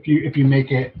if you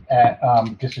make it at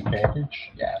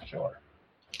disadvantage. Yeah, sure.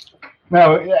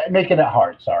 No, make it at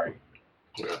hard. Sorry.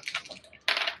 Yeah.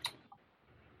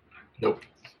 Nope.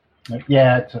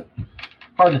 Yeah, it's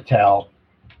hard to tell.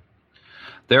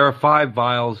 There are 5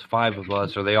 vials, 5 of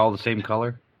us. Are they all the same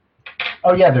color?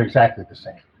 Oh yeah, they're exactly the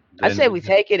same. I Then say we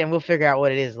take it and we'll figure out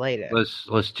what it is later.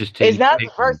 Let's just take. It's not the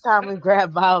take first time we've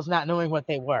grabbed vials not knowing what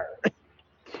they were.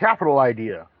 Capital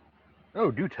idea. Oh,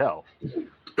 do tell. them.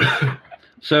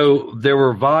 So there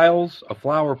were vials, a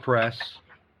flower press.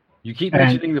 You keep And-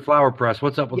 mentioning the flower press.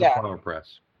 What's up with Yeah. the flower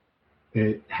press?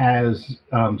 It has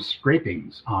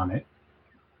scrapings on it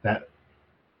that,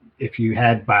 if you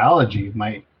had biology, you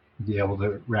might be able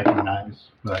to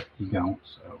recognize, but you don't.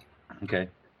 So. Okay.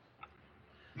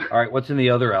 All right. What's in the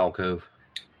other alcove?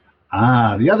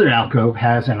 The other alcove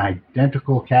has an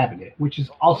identical cabinet, which is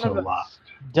also One of us locked.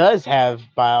 Does have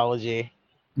biology.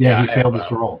 Yeah, he I failed have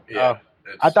his roll. Yeah.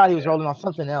 I thought he was rolling on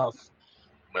something else.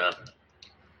 Well,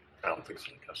 I don't think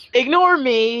so. Yes. Ignore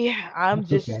me. I'm That's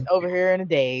just okay. over here in a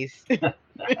daze.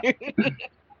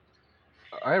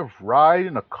 I have ride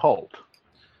and occult.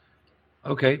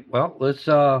 Okay. Well, let's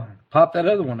pop that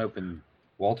other one open,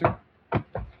 Walter. All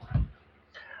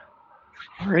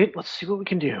right, let's see what we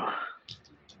can do.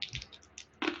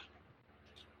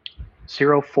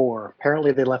 04.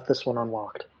 Apparently they left this one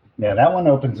unlocked. Yeah, that one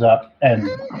opens up, and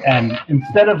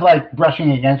instead of like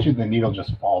brushing against you, the needle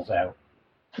just falls out.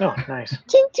 Oh, nice.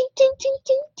 Tink, tink, tink, tink,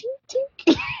 tink,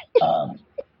 tink, tink.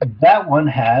 That one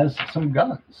has some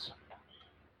guns.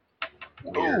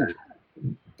 Weird.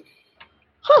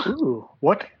 Ooh,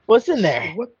 what? What's in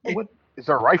there? What? Is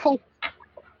there a rifle?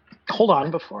 Hold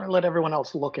on, before I let everyone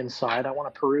else look inside, I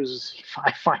want to peruse if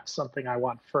I find something I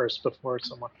want first before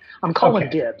someone. I'm calling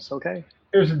Okay. dibs, okay?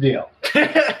 Here's the deal.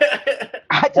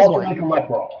 I just Walter, want make a luck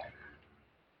roll.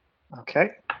 Okay.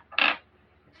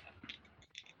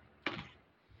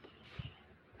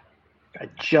 I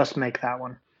just make that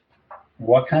one.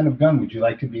 What kind of gun would you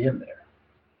like to be in there?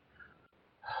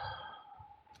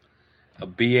 A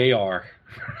BAR.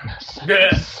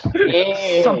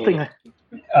 Something.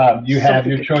 You have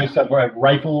Something your choice of a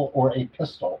rifle or a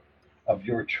pistol of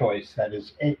your choice that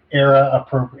is era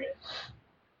appropriate.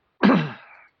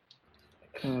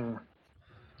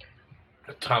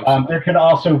 Thompson. There could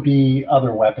also be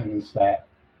other weapons that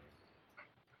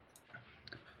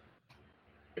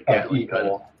of Gatling gun.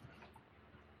 equal.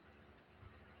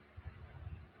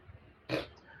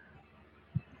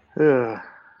 Ugh.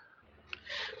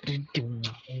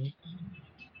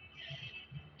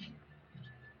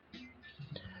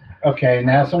 Okay,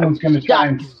 now someone's going to try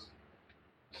and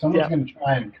Yeah. going to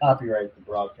try and copyright the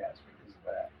broadcast because of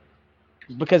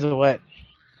that. because of what?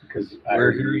 Because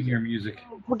We're hearing your music.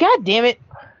 Well, God damn it!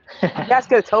 You guys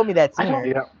could have told me that I sooner.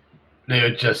 Yeah.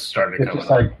 They just started it coming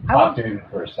just up. like popped in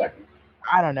for a second.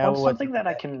 I don't know. Want what- something that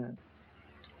I can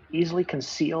easily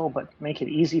conceal, but make it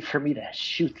easy for me to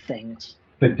shoot things.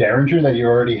 The Derringer that you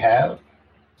already have.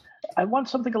 I want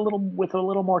something with a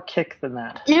little more kick than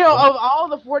that. You know, of all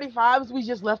the 45s we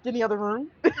just left in the other room,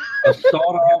 A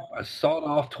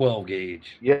sawed-off 12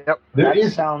 gauge. Yep.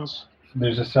 There's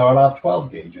a sawed-off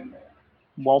 12 gauge in there.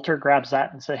 Walter grabs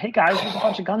that and says, "Hey guys, there's a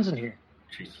bunch of guns in here."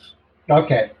 Jesus.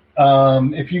 Okay.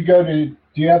 If you go to, do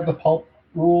you have the pulp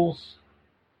rules,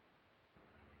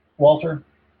 Walter?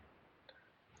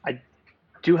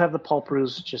 Do have the pulp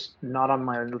rules, just not on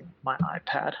my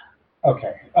iPad.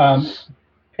 Okay.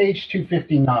 Page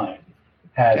 259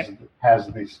 has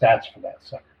the stats for that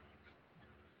sucker.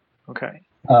 Okay.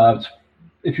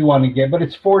 If you want to get, but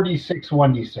it's 4d6,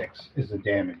 1d6 is the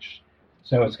damage.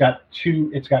 So it's got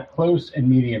close and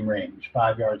medium range,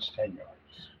 5 yards, 10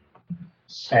 yards.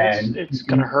 So And it's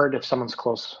going to hurt if someone's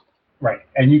close. Right.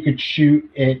 And you could shoot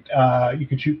it, you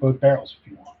could shoot both barrels if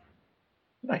you want.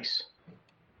 Nice.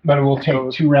 But it will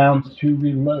take 2 rounds to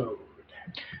reload.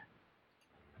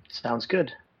 Sounds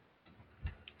good.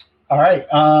 All right.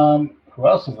 Who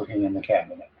else is looking in the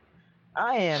cabinet?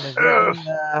 I am. Is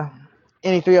there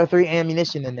any 303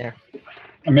 ammunition in there?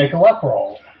 And make a luck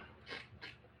roll.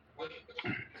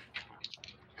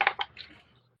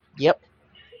 Yep.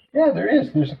 Yeah, there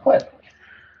is. There's a clip.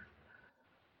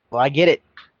 Well, I get it.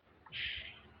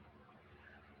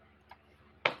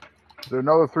 There's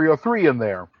another 303 in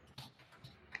there.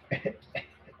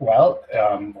 Well,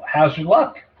 how's your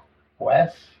luck,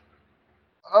 Wes?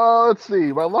 Let's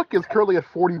see. My luck is currently at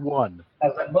 41.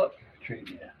 How's that book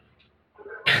treating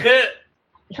you?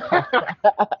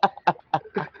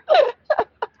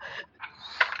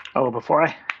 Oh, before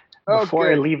I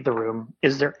Okay. leave the room,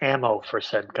 is there ammo for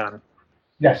said gun?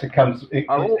 Yes, it comes. It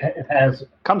has.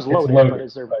 Comes It's loaded, loaded, but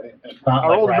is there? but it's not. I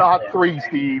like rolled a rapid not ammo. 3,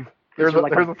 Steve. There's there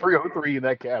like a a- 303 in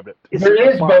that cabinet. There there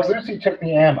a is, but box? Lucy took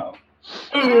the ammo.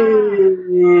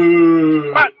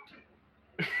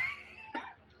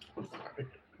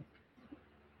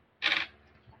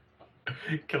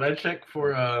 Can I check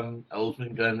for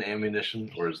elephant gun ammunition,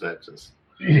 or is that just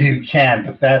You can,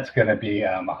 but that's going to be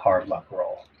a hard luck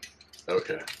roll.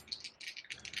 okay?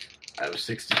 I have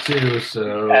 62,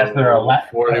 so As there are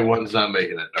 41's not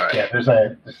making it. All right. Yeah, there's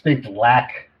a distinct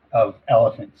lack of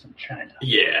elephants in China.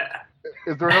 Yeah.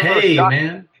 Is there another Hey, shot?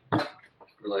 man.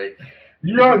 Like,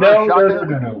 You don't know.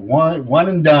 Shotgun? No. One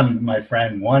and done, my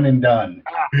friend. One and done.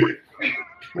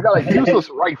 We got a useless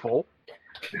rifle.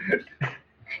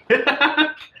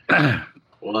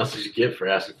 well, that's what you get for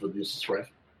asking for the useless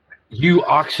rifle. You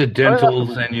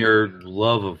Occidentals and your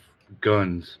love of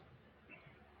guns.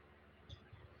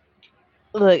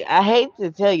 Look, I hate to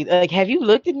tell you, like, have you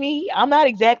looked at me? I'm not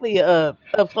exactly a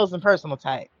up close and personal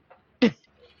type.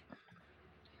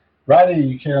 Ryder,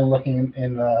 you care looking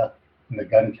in the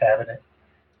gun cabinet?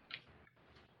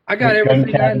 I got The gun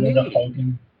everything I cabinet of need.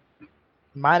 holding?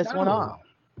 Minus one arm.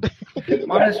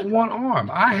 Minus one arm.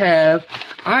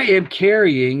 I am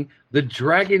carrying the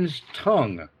dragon's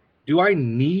tongue. Do I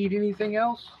need anything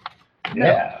else? No.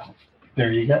 Yeah.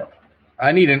 There you go.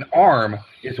 I need an arm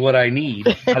is what I need.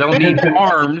 I don't need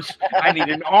arms. I need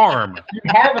an arm. You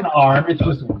have an arm. It's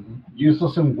just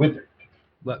useless and withered.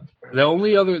 But the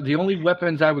only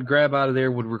weapons I would grab out of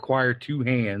there would require 2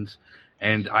 hands,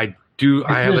 and I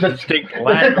have a distinct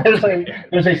lack. There's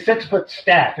a 6-foot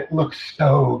staff. It looks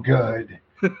so good.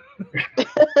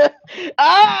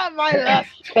 My luck.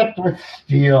 Tipped with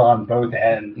steel on both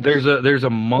ends. There's a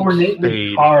monk's Ornately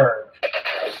spade. carved.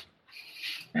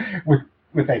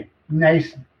 with a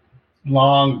nice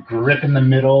long grip in the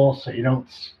middle, so you don't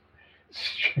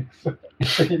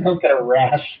get a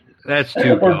rash. That's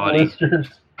too or gaudy. blisters.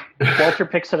 Walter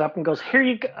picks it up and goes, "Here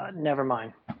you go." Never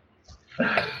mind.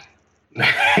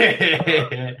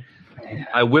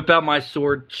 I whip out my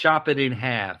sword, chop it in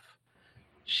half,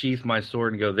 sheath my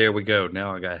sword, and go, there we go.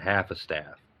 Now I got half a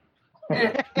staff.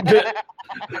 Now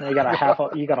you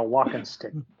got a walking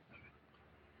stick.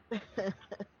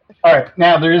 All right,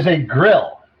 now there is a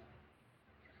grill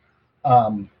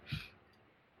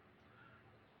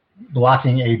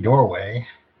blocking a doorway.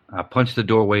 I punch the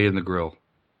doorway in the grill.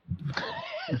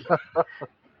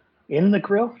 In the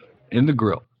grill? In the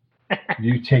grill.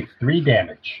 You take 3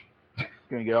 damage.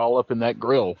 Gonna get all up in that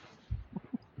grill.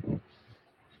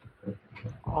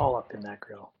 All up in that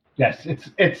grill. Yes,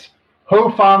 it's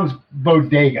Ho Fang's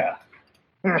bodega.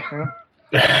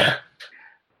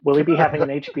 Will he be having an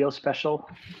HBO special?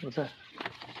 What's that?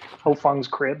 Ho Fang's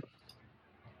Crib?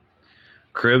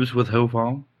 Cribs with Ho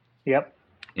Fong? Yep.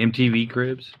 MTV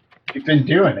Cribs? You've been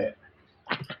doing it.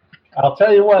 I'll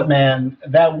tell you what, man.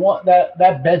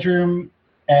 That bedroom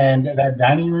and that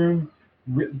dining room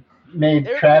made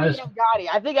There's Travis. Gotti.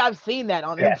 I think I've seen that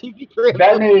on Yeah. MTV Cribs.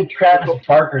 That made Travis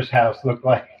Barker's house look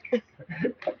like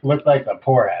the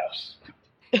poorhouse.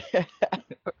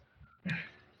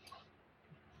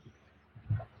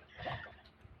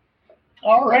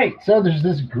 All right, so there's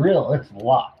this grill. It's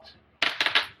locked.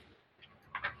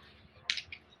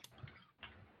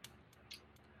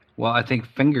 Well, I think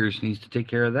Fingers needs to take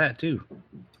care of that, too.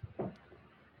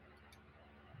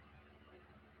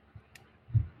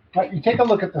 You take a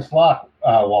look at this lock,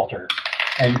 Walter,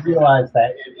 and you realize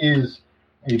that it is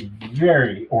a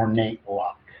very ornate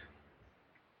lock.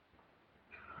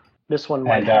 This one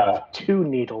might And, have 2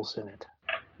 needles in it.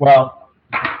 Well,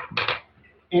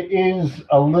 it is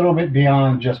a little bit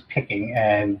beyond just picking,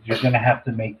 and you're going to have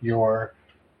to make your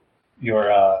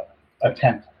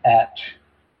attempt at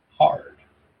hard.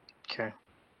 Okay.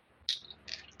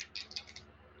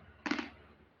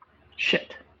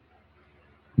 Shit.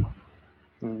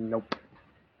 Nope.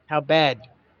 How bad?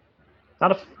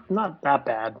 Not that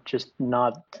bad. Just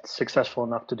not successful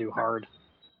enough to do hard.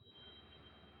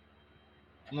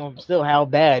 Well, still, how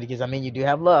bad? Because, I mean, you do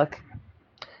have luck.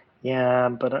 Yeah,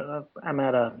 but I'm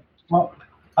at a. Well,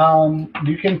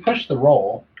 you can push the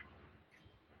roll.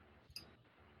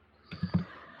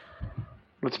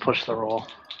 Let's push the roll.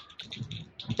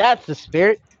 That's the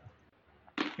spirit.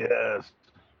 Yes.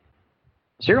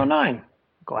 09.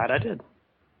 Glad I did.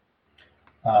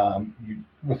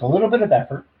 With a little bit of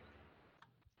effort,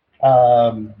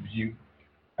 you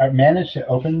manage to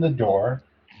open the door,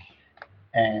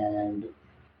 and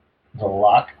the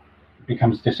lock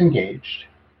becomes disengaged,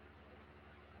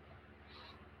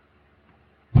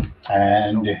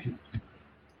 and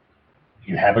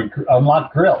you have an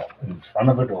unlocked grill in front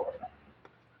of a door.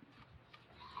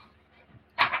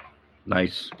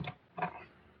 Nice.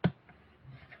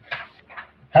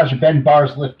 How's your bend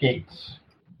bars lift gates?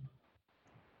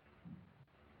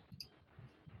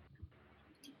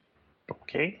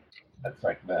 Okay. That's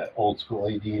like the old school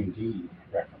AD&D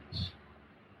reference.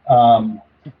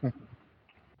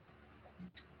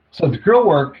 So the grill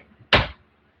work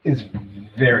is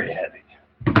very heavy.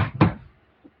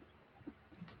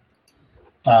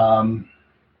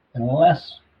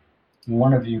 Unless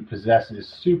one of you possesses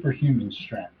superhuman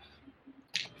strength.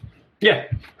 Yeah,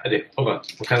 I do. Hold on.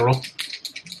 What kind of roll?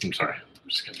 I'm sorry. I'm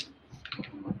just kidding.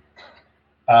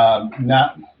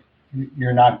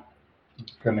 You're not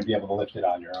going to be able to lift it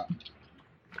on your own.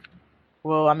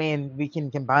 Well, I mean, we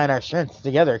can combine our strengths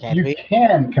together, can't You we?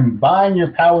 can combine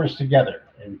your powers together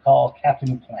and call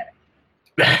Captain Planet.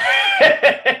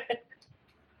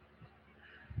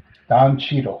 Don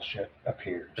Cheadle ship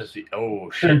appears. Just the,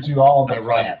 oh, Turns shit. you all into I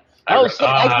run. plants. Oh, shit.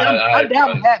 I'm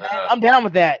down with that, man. I'm down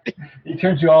with that. He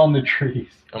turns you all into trees.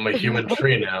 I'm a human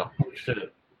tree now.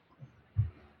 Shit.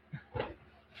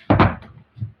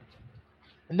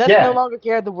 And that's Yeah. no longer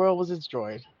cared the world was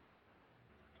destroyed.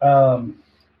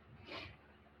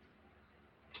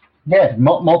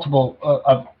 Multiple,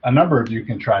 a number of you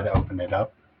can try to open it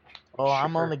up. Oh,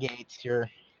 I'm on the gates, sure.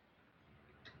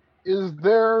 Is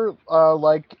there is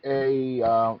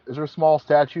there a small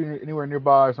statue anywhere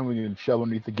nearby? Something you can shove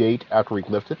underneath the gate after we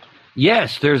lift it?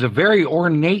 Yes, there's a very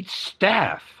ornate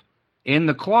staff in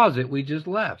the closet we just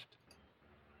left.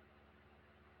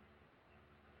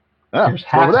 Yeah, There's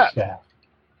go over half that. staff.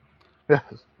 Yes.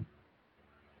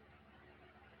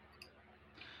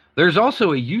 There's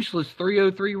also a useless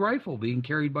 303 rifle being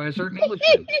carried by a certain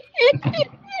Englishman.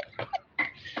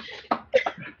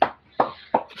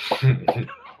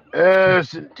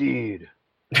 Yes, indeed.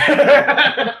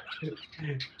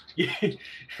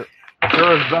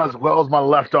 Sure as well as my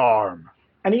left arm.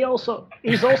 And he's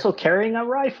also carrying a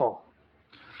rifle.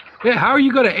 Yeah, how are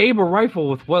you going to aim a rifle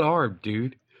with what arm,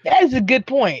 dude? That is a good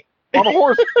point. On a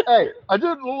horse. Hey, I did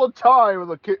a little time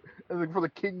for the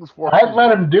king's force. I'd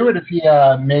let him do it if he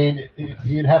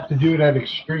he'd have to do it at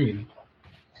extreme.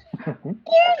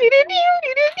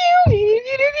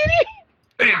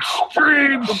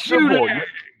 Extreme shooting.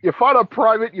 You find a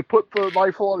private, you put the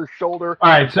rifle on his shoulder. All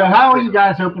right, so how are you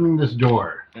guys opening this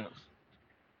door?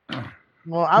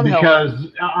 Well, I'm helping. Because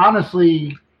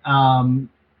honestly,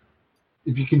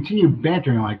 if you continue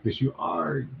bantering like this, you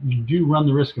do run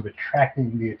the risk of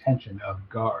attracting the attention of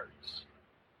guards.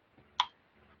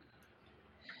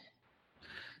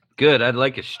 Good. I'd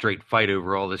like a straight fight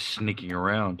over all this sneaking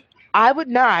around. I would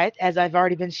not, as I've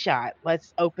already been shot.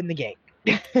 Let's open the gate.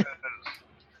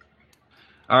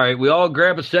 All right, we all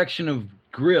grab a section of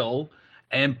grill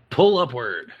and pull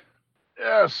upward.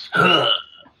 Yes. All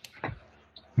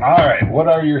right, what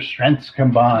are your strengths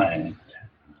combined?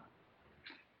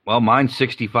 Well, mine's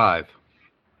 65.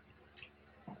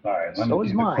 All right, let So me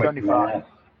is do the mine. quick 75. math.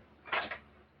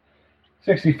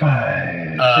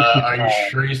 65. Are you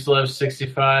sure you still have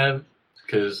 65?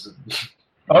 Because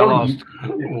I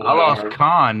lost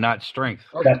con, not strength.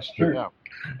 That's true. Yeah.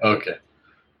 Okay.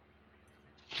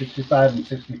 65 and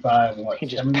 65 and what, He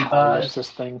just 75? powers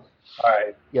this thing. All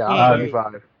right. Yeah, Yeah. I'm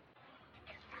 75.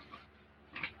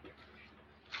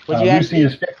 Would you Lucy actually?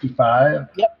 is 55.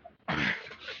 Yep.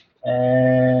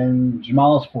 And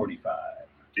Jamal is 45.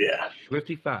 Yeah.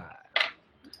 55.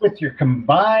 With your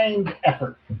combined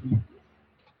effort,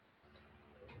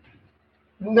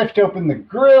 lift open the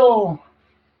grill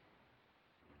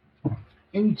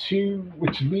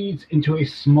which leads into a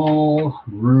small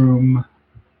room.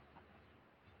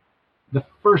 The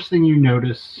first thing you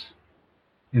notice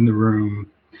in the room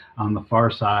on the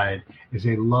far side is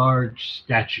a large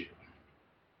statue.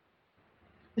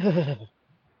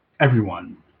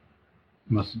 Everyone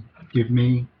must give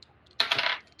me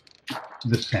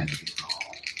the sanity roll.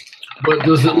 What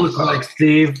does it look like,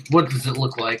 Steve? What does it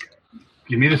look like?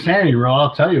 Give me the sanity roll.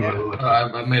 I'll tell you what it looks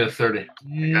like. I made a 30.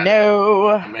 No.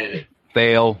 I made it.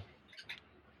 Fail.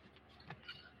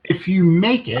 If you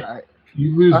make it,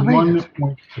 you lose I made 1 it.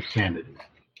 point of sanity.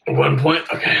 1 point?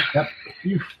 Okay. Yep. If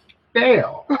you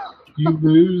fail, you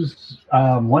lose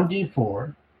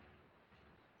 1d4.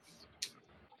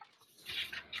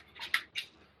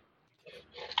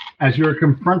 As you are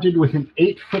confronted with an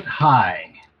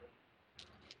 8-foot-high,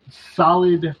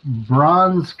 solid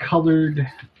bronze-colored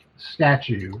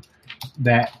statue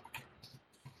that.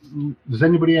 Does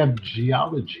anybody have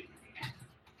geology?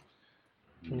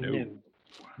 No.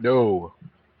 No.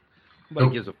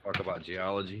 Nobody gives a fuck about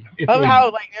geology. It's Of a-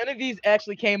 how like none of these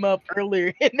actually came up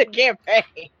earlier in the campaign.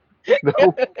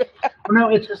 No. No,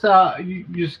 it's just you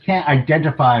just can't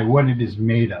identify what it is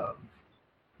made of.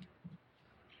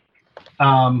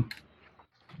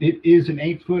 It is an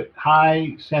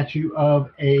 8-foot-high statue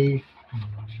of a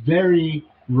very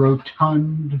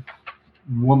rotund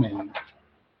woman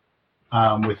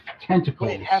with tentacles.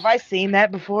 Wait, have I seen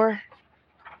that before?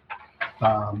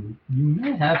 You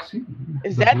may have seen.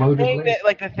 Is the that the bloated thing lady. that,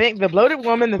 like, the bloated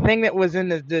woman, the thing that was in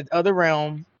the other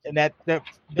realm, in that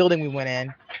building we went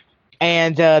in,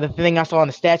 and the thing I saw in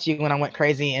the statue when I went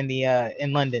crazy in the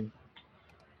in London?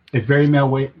 It very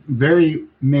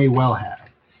may well have.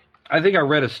 I think I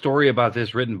read a story about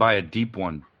this written by a deep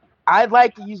one. I'd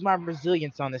like to use my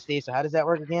resilience on this day. So how does that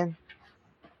work again?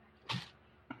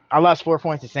 I lost 4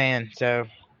 points of sand, so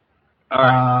All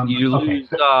right. You okay, lose.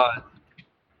 so-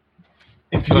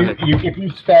 If Go ahead. if you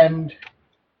spend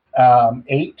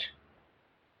 8,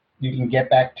 you can get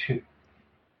back 2,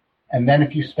 and then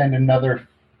if you spend another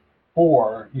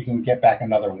 4, you can get back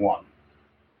another 1.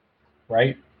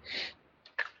 Right?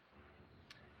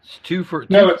 It's two for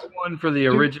No, one for the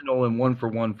original and 1 for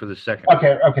 1 for the second.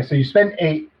 Okay. So you spend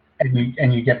 8,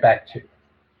 and you get back 2.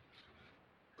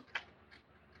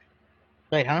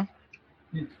 wait, huh?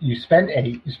 You spend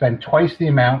 8. You spend twice the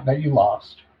amount that you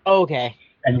lost, Okay.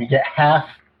 and you get half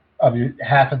of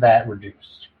that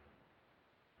reduced.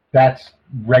 That's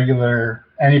regular.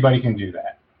 Anybody can do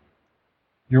that.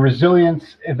 Your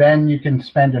resilience, then you can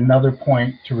spend another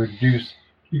point to reduce.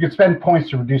 You can spend points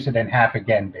to reduce it in half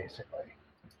again, basically.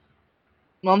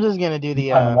 Well, I'm just gonna do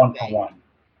the On 1 for 1.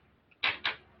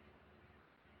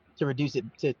 to reduce it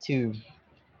to 2.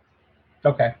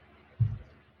 Okay.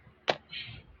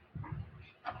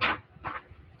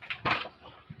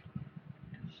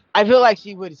 I feel like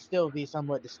she would still be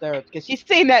somewhat disturbed because she's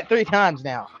seen that 3 times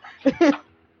now.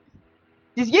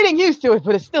 She's getting used to it,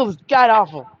 but it's still god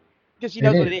awful because she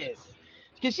knows It what is. it is.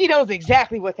 because she knows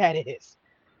exactly what that is.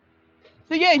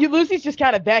 So yeah, Lucy's just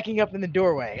kind of backing up in the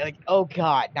doorway, like, oh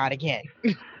God, not again.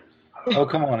 Oh,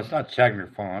 come on. It's not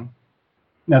Chagner Fawn.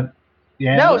 No,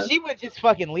 yeah. No, she would just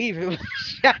fucking leave.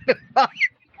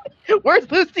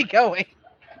 Where's Lucy going?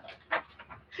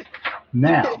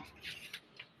 Now,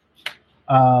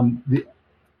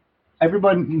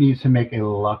 everybody needs to make a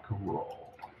luck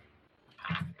roll.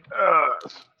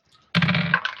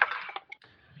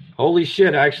 Holy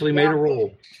shit! I actually made a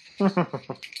roll.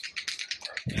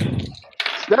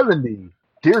 70.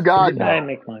 Dear God, I no.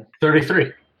 make mine.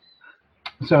 33.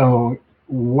 So,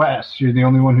 Wes, you're the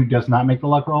only one who does not make the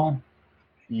luck roll?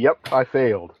 Yep, I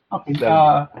failed. Okay.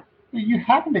 70. You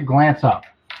happen to glance up,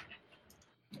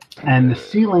 and the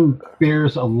ceiling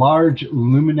bears a large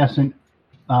luminescent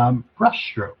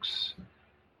brushstrokes,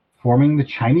 forming the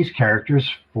Chinese characters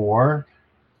for.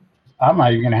 I'm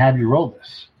not even going to have you roll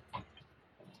this.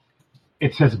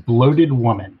 It says bloated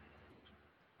woman.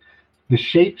 The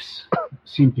shapes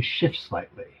seem to shift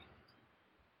slightly.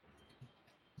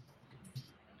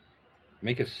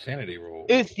 Make a sanity roll.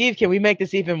 Dude, Steve, can we make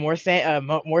this even more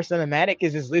more cinematic?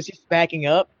 Because as Lucy's backing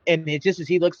up, and it, just as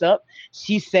he looks up,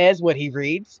 she says what he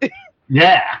reads.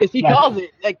 Yeah. Because he calls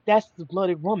it, like, that's the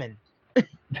bloated woman.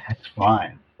 That's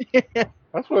fine.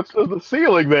 That's what says the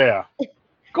ceiling there.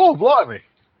 God blimey.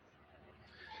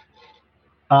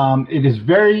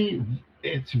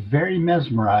 It's very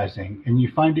mesmerizing, and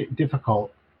you find it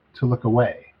difficult to look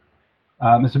away.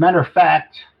 As a matter of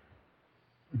fact,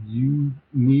 you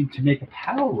need to make a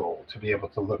power roll to be able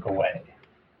to look away.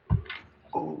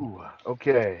 Ooh,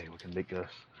 okay, we can make this.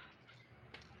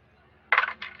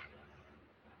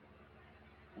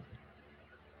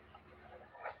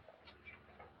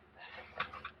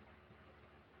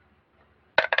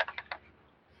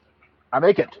 I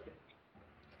make it.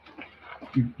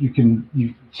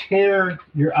 You tear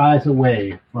your eyes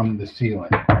away from the ceiling,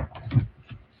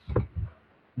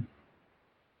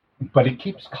 but it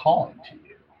keeps calling to you.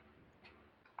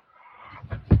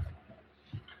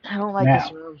 I don't like Now.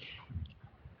 this room.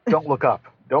 Don't look up.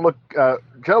 Don't look,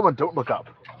 gentlemen. Don't look up.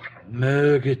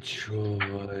 Murgatroyd.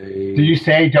 Do you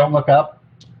say don't look up?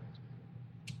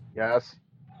 Yes.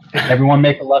 Everyone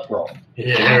make a luck roll.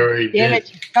 Yeah, we Damn did.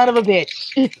 it, you son of a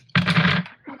bitch.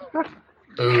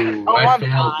 Ooh, Oh, I I'm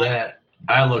failed fine. that.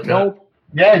 I look up. Nope.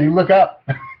 Yeah, you look up.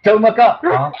 Don't look up.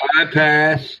 Huh? I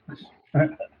pass.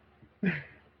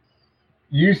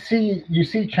 You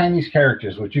see Chinese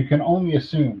characters, which you can only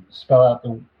assume spell out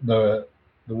the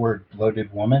word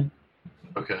bloated woman,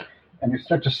 Okay. and they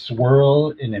start to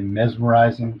swirl in a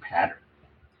mesmerizing pattern.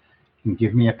 You can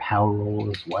give me a power roll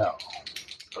as well.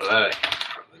 Well, that I can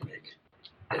probably make.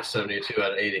 Yeah, 72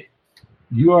 out of 80.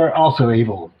 You are also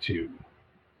able to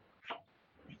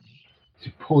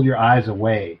pull your eyes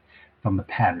away from the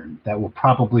pattern that will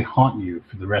probably haunt you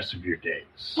for the rest of your days.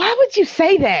 Why would you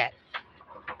say that?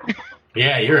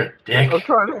 Yeah, you're a dick. I was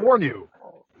trying to warn you.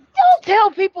 Don't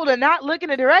tell people to not look in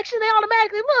a direction. They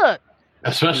automatically look.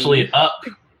 Especially up.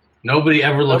 Nobody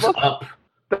ever looks must- up.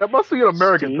 That must be an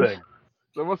American Steve? thing.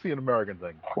 That must be an American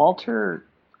thing. Walter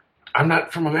I'm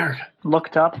not from America.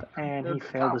 looked up and he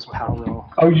failed his power roll.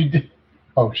 Oh, you did?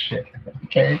 Oh, shit.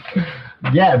 Okay.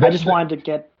 Yeah, I just wanted to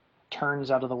get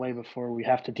turns out of the way before we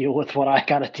have to deal with what I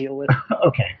got to deal with.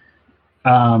 Okay.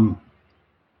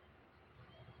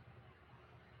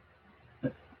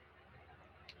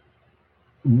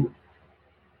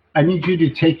 I need you to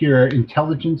take your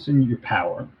intelligence and your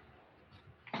power,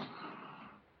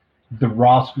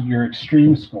 your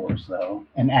extreme scores, though,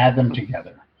 and add them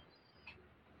together.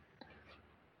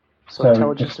 So, So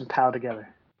intelligence just- and power together.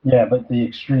 Yeah, but the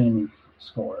extreme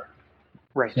score.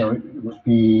 Right. So it would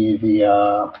be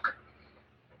the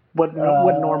What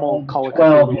normal Call of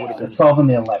 12, Cthulhu yeah, would have the been. 12 and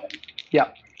the 11. Yeah.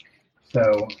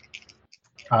 So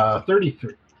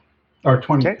 33 or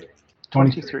 23. Okay.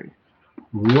 23. 23.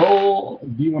 Roll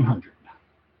D100.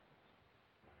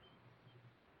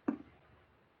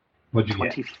 What'd you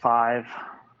get? 25.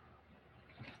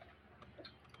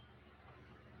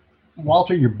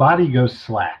 Walter, your body goes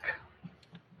slack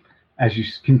as you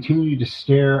continue to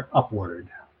stare upward.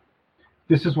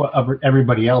 This is what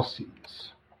everybody else sees.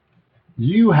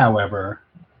 You, however,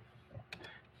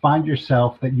 find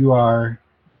yourself that you are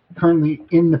currently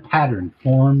in the pattern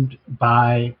formed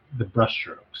by the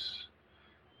brushstrokes.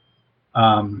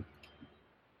 You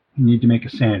need to make a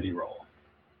sanity roll.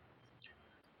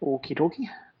 Okie dokie.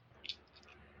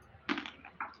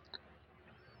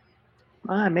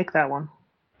 I make that one.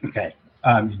 Okay.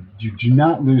 You do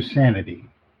not lose sanity,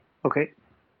 Okay.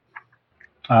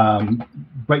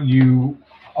 but you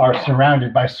are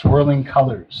surrounded by swirling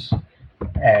colors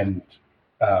and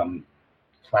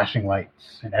flashing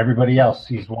lights, and everybody else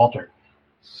sees Walter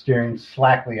staring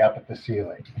slackly up at the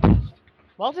ceiling.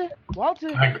 Walter,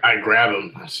 I grab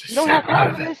him. you don't have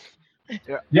time for this.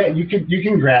 Yeah, you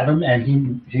can grab him,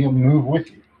 and he'll move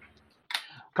with you.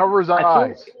 Cover his I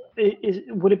eyes. think,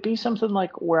 would it be something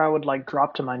like where I would like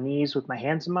drop to my knees with my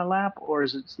hands in my lap, or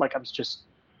is it like I'm just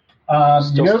You know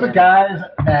the standing? guys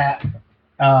that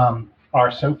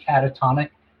are so catatonic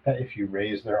that if you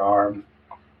raise their arm,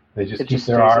 they just It keep just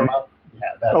their stays arm there? up? Yeah,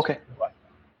 that's Okay. what you're like.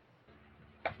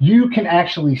 You can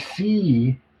actually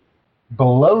see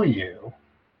below you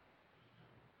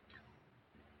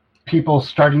people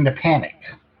starting to panic.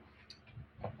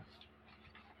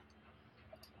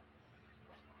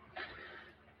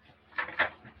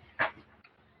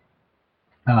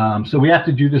 So we have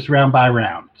to do this round by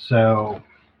round. So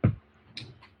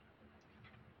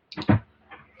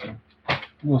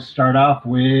we'll start off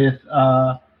with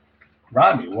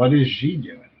Rodney. What is she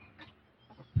doing?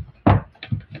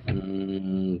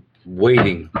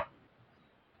 Waiting.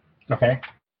 Okay.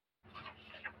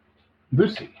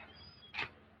 Lucy.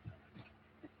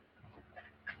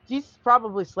 She's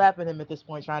probably slapping him at this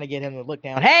point, trying to get him to look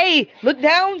down. Hey, look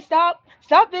down! Stop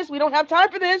this! We don't have time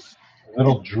for this. A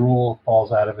little drool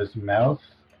falls out of his mouth.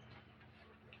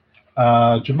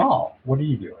 Jamal, what are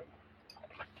you doing?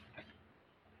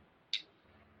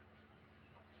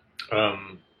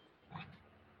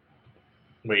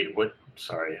 Wait, what?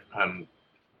 Sorry,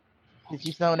 Did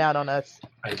you zone out on us?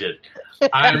 I did.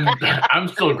 I'm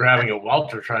still grabbing at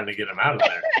Walter, trying to get him out of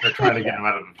there. They're trying to get him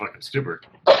out of the fucking stupor.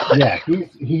 Yeah,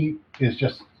 he is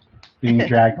just being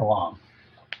dragged along.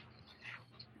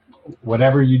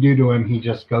 Whatever you do to him, he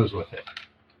just goes with it.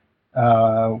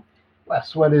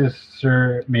 Wes, what is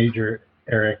Sir Major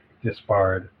Eric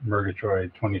Dispard,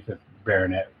 Murgatroyd, 25th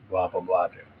Baronet, blah, blah, blah,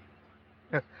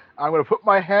 do? I'm going to put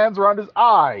my hands around his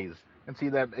eyes and see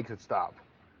that makes it stop.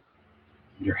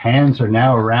 Your hands are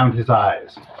now around his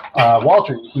eyes.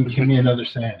 Walter, you can give me another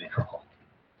sanity roll.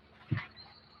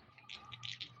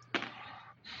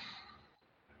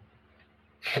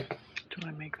 Do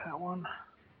I make that one?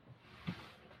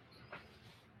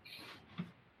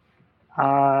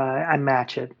 I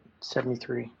match it.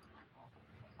 73.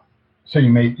 So you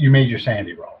made your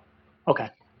sanity roll. Okay.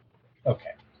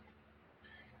 Okay.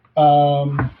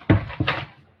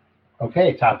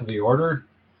 Okay, top of the order.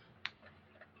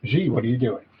 G, what are you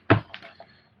doing?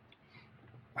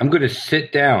 I'm going to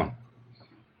sit down.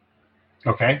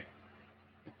 Okay.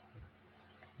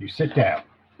 You sit down.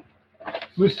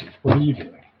 Lucy, what are you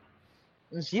doing?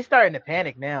 She's starting to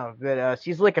panic now, but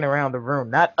she's looking around the room,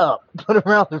 not up, but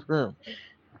around the room.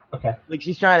 Okay. Like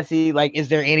she's trying to see, like, is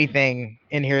there anything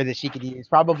in here that she could use?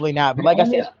 Probably not, but like I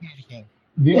said, she's panicking.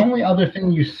 The only other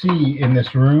thing you see in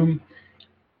this room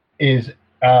is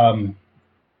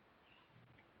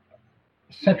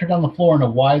centered on the floor in a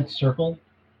wide circle.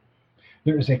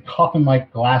 There is a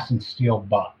coffin-like glass and steel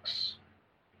box.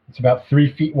 It's about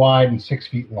 3 feet wide and 6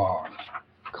 feet long.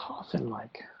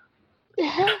 Coffin-like.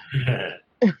 And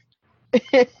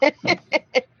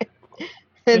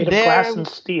Made of there glass and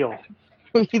steel.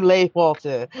 we lay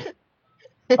Walter.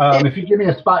 If you give me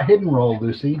a spot hidden roll,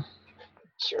 Lucy,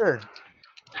 Sure.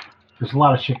 there's a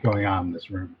lot of shit going on in this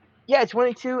room. Yeah,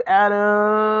 22 out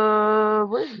of,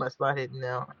 where's my spot hidden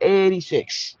now?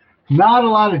 86. Not a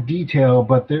lot of detail,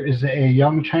 but there is a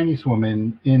young Chinese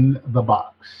woman in the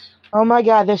box. Oh my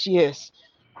God, there she is.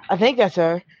 I think that's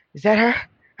her. Is that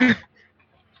her?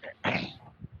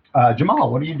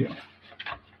 Jamal, what are you doing?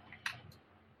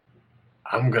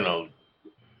 I'm gonna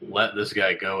let this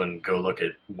guy go and go look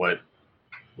at what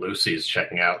Lucy's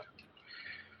checking out.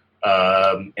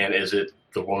 And is it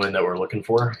the woman that we're looking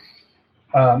for?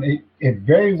 It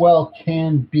very well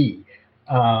can be.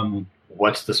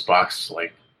 What's this box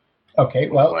like? Okay,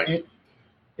 well, Like-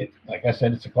 it like I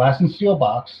said, it's a glass and steel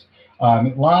box.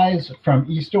 It lies from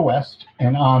east to west,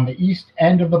 and on the east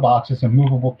end of the box is a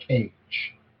movable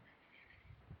cage.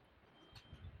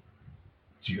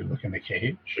 Do you look in the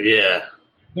cage? Yeah.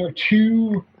 There are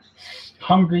 2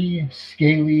 hungry,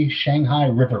 scaly Shanghai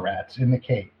river rats in the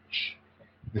cage.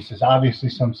 This is obviously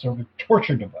some sort of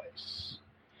torture device.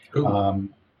 Ooh.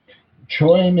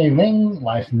 Choi Mei Ling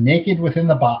lies naked within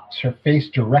the box, her face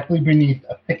directly beneath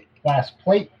a thick glass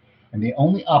plate, and the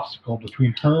only obstacle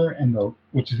between her and the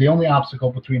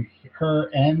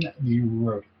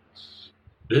rodents.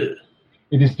 Ugh.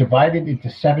 It is divided into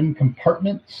 7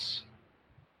 compartments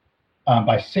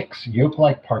by 6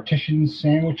 yoke-like partitions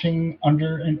sandwiching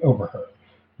under and over her,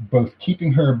 both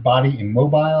keeping her body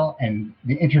immobile and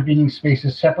the intervening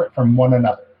spaces separate from one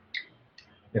another.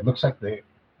 It looks like the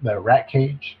rat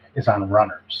cage is on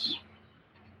runners.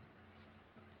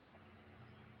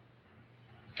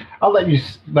 I'll let you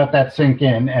let that sink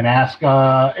in and ask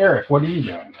Eric, what are you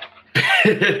doing?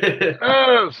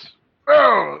 Yes.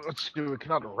 Oh, let's see. We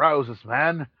cannot arouse this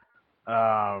man.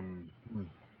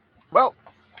 Well,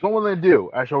 what will I do?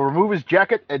 I shall remove his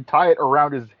jacket and tie it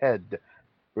around his head,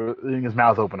 leaving his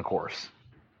mouth open, of course.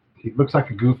 He looks like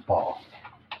a goofball.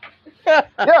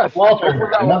 Yes.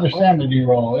 Walter, another sanity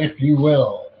roll, if you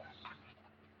will.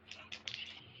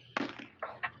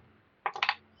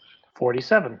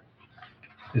 47.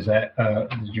 Is that,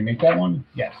 did you make that one?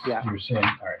 Yes. Yeah. You were saying,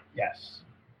 all right, yes.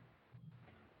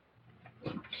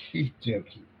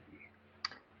 Okey-dokey.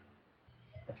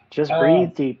 Just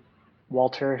breathe deep,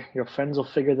 Walter. Your friends will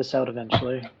figure this out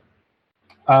eventually.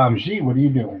 G, what are you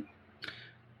doing?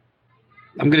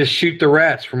 I'm going to shoot the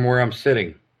rats from where I'm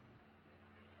sitting.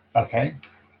 Okay.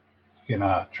 You're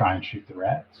gonna try and shoot the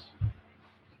rats.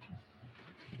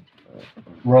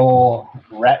 Roll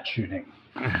rat shooting.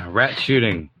 Rat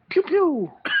shooting. Pew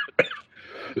pew.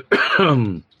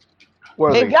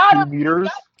 What are They they, got 2 him. meters?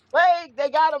 Wait, they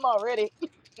got him already.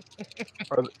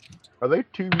 Are they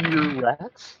 2-meter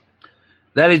rats?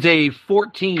 That is a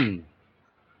 14.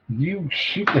 You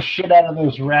shoot the shit out of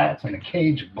those rats, and the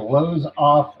cage blows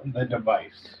off the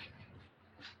device.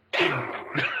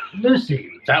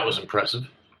 Lucy, That was impressive.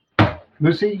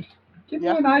 Lucy, give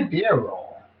Yeah. me an idea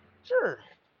roll. Sure.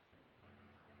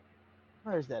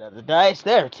 Where's that other dice?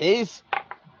 There it is.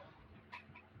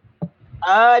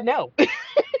 No.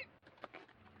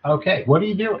 Okay, what are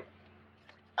you doing?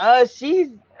 She's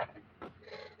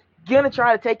gonna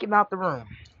try to take him out the room.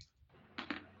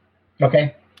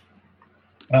 Okay.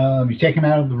 You take him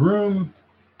out of the room,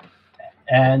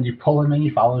 and you pull him in. He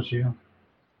follows you.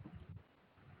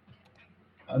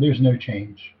 There's no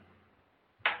change.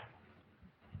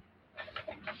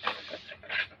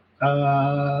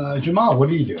 Jamal, what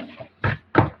are you doing?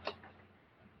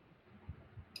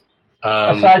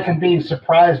 Aside from being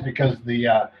surprised because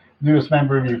the newest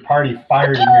member of your party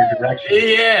fired in your direction.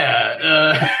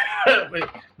 Yeah.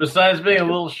 Besides being a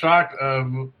little shocked,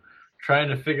 trying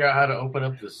to figure out how to open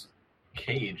up this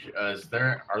cage. Are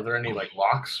there any like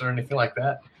locks or anything like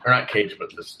that? Or not cage,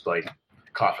 but this like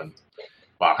coffin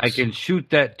box. I can shoot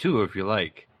that too if you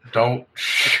like. Don't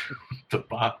shoot the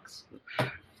box.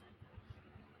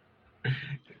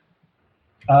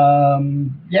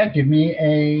 Yeah, give me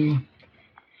a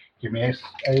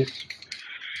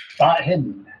spot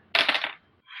hidden.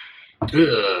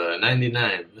 Ugh,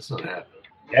 99. That's not happening.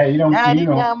 Yeah, you don't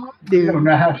Dude.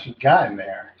 know how she got in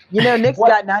there. You know, Nick's What?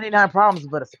 got 99 problems,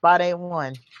 but a spot ain't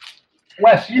one.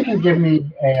 Wes, you can give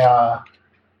me a I'm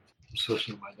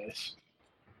switching my dice.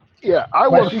 Yeah, I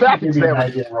Wes, will you can fact give me an examine.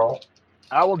 idea roll.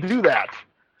 I will do that.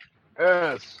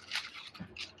 Yes.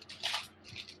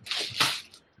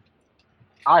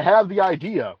 I have the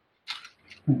idea.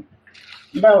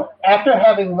 You know, after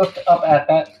having looked up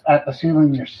at the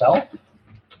ceiling yourself,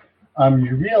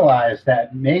 you realize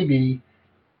that maybe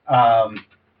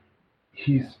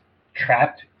he's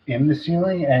trapped in the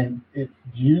ceiling, and if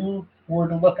you were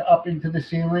to look up into the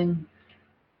ceiling,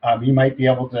 you might be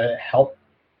able to help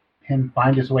him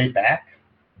find his way back.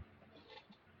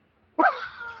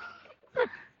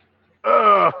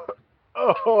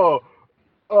 Oh,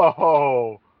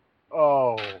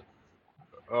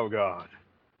 God.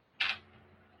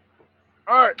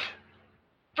 All right.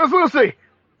 Miss Lucy,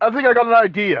 I think I got an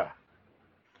idea.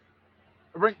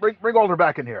 Bring Alder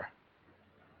back in here.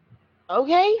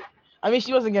 Okay. I mean,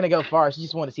 she wasn't gonna go far. She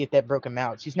just wanted to see if that broke him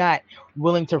out. She's not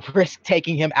willing to risk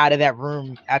taking him out of that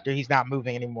room after he's not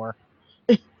moving anymore.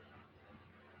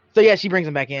 So yeah, she brings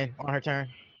him back in on her turn.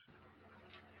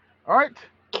 All right.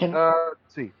 Can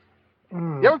Let's see.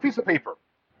 You have a piece of paper.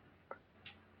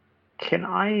 can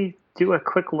I do a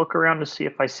quick look around to see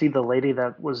if I see the lady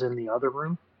that was in the other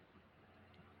room?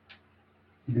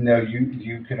 No,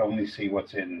 you could only see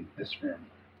what's in this room,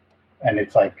 and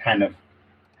it's like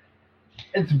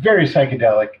it's very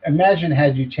psychedelic. Imagine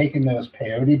had you taken those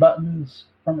peyote buttons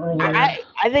from earlier.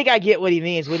 I think I get what he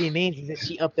means. What he means is that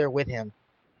she up there with him.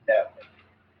 No.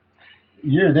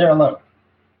 You're there alone.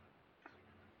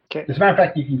 Okay. As a matter of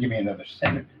fact, you can give me another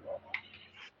sanity roll.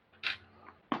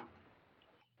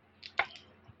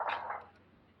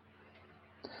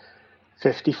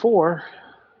 $54.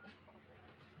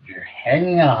 You're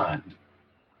hanging on.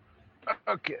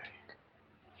 Okay.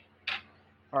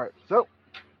 All right. So,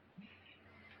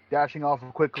 dashing off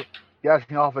a quick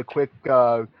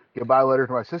goodbye letter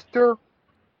to my sister.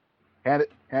 Hand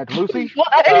it to Lucy.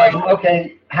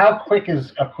 Okay, how quick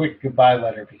is a quick goodbye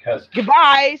letter? Because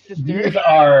Goodbye, sister. these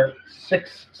are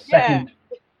 6-second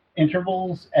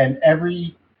intervals, and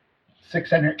every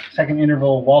 6-second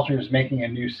interval, Walter is making a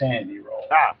new sanity roll.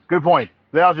 Ah, good point.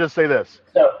 Then I'll just say this.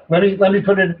 So let me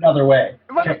put it another way.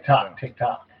 Tick tock, tick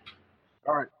tock.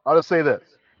 All right, I'll just say this: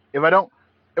 if I don't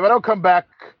come back,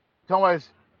 tell my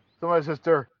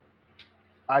sister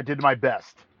I did my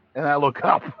best, and I look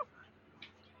up.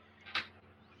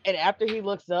 And after he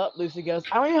looks up, Lucy goes,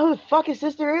 I don't even know who the fuck his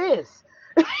sister is.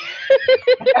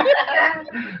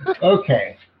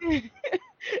 Okay.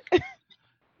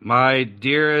 My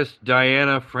dearest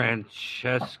Diana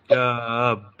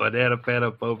Francesca Banana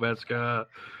Fana Povesca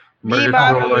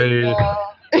Murgatroyd.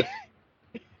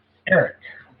 Eric,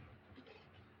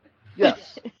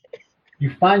 Yes.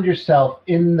 you find yourself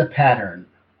in the pattern,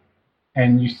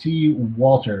 and you see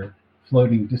Walter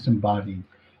floating disembodied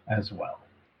as well.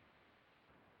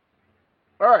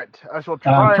 All right, I shall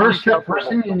try. First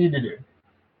thing you need to do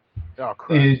Oh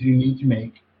crap! is you need to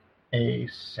make a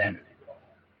sanity roll.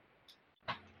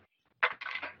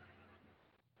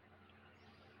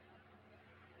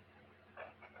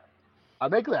 I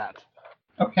make that.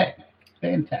 Okay,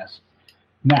 fantastic.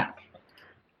 Now,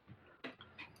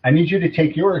 I need you to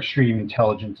take your extreme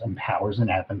intelligence and powers and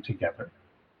add them together.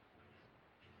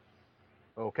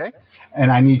 Okay.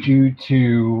 And I need you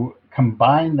to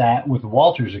combine that with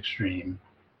Walter's extreme.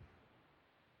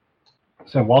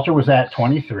 So Walter was at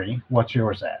 23. What's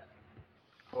yours at?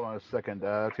 Hold on a second.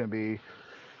 It's going to be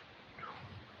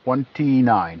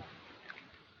 29.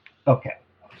 Okay.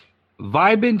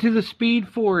 Vibe into the Speed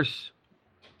Force.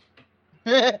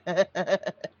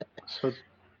 So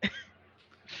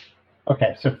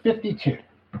Okay, so 52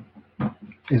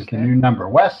 is the new number.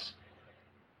 Wes,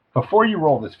 before you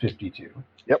roll this 52,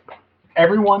 Yep.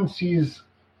 everyone sees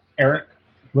Eric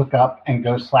look up and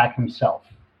go slack himself.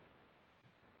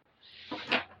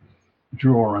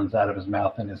 Drool runs out of his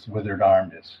mouth and his withered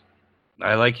arm is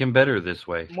I like him better this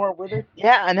way. More withered?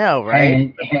 Yeah, I know,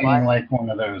 right? hanging like one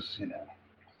of those,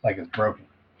 like it's broken.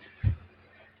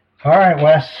 All right,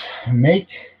 Wes, make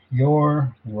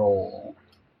your roll.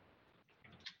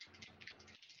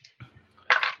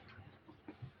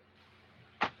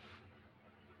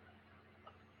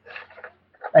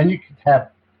 And you could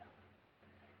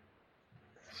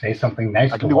say something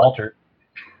nice I to can do Walter.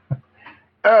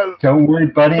 Uh, Don't worry,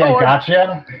 buddy, Don't I worry.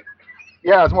 gotcha.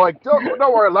 yeah, it's more like, don't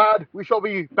worry, lad. We shall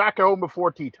be back home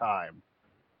before tea time.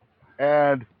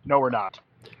 And no, we're not.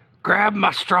 Grab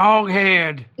my strong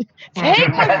hand. Take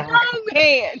my strong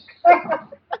hand.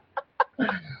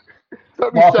 77.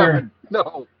 Walter.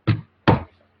 No.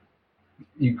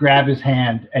 You grab his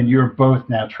hand, and you're both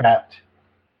now trapped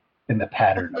in the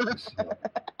pattern of the seal.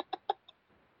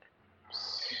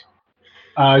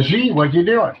 G, what you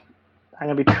doing? I'm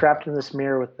gonna be trapped in this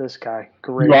mirror with this guy.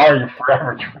 Great. You are. You're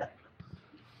forever trapped.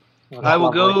 That's I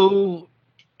will lovely. go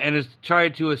and try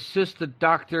to assist the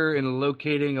doctor in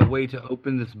locating a way to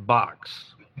open this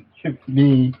box. Give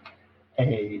me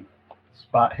a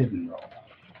spot hidden roll.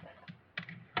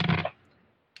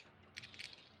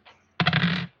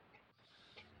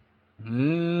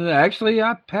 Actually,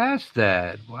 I passed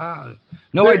that. Wow.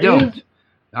 No, There I don't. is-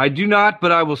 I do not,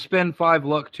 but I will spend 5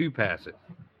 luck to pass it.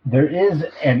 There is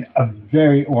a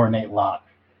very ornate lock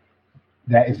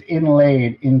that is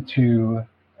inlaid into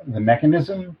the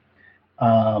mechanism.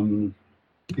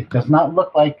 It does not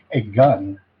look like a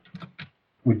gun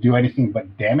would do anything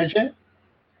but damage it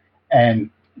and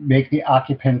make the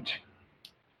occupant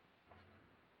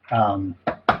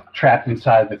trapped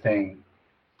inside the thing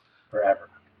forever.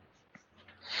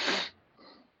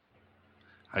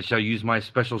 I shall use my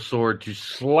special sword to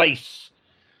slice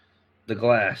the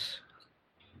glass.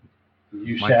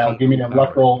 You My shall give me a kung fu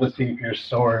luck power. roll to see if your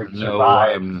sword No,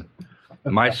 survives.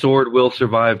 my sword will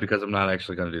survive because I'm not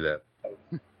actually going to do that.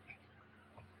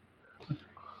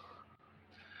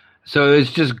 So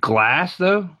it's just glass,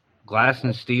 though? Glass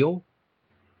and steel?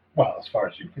 Well, as far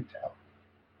as you can tell.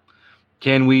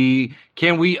 Can we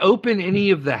open any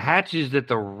of the hatches that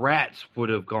the rats would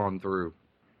have gone through?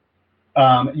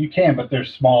 You can, but they're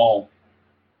small.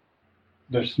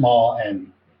 They're small,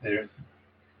 and they're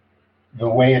the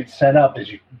way it's set up is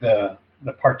the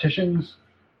partitions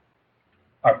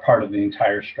are part of the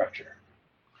entire structure.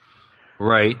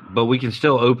 Right, but we can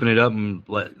still open it up and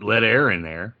let air in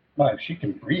there. Well, she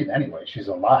can breathe anyway. She's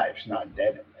alive. She's not dead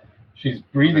in there. She's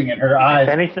breathing, and her eyes.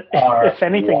 If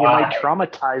anything, you might wide.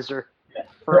 traumatize her.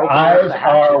 For Her opening up eyes the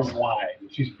are hatches. wide.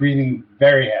 She's breathing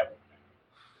very heavily.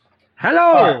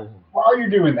 Hello! While you're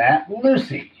doing that,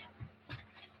 Lucy.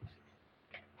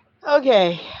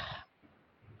 Okay.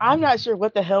 I'm not sure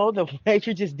what the hell the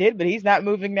Major just did, but he's not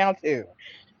moving now, too.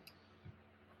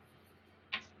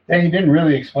 And he didn't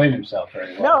really explain himself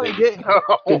very well. No, he didn't.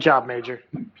 Good job, Major.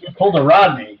 He pulled a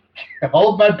Rodney.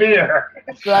 Hold my beer.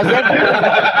 So I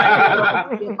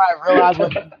guess you might realize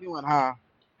what he's doing, huh?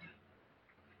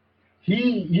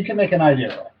 You can make an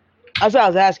idea roll. That's what I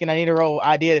was asking. I need a roll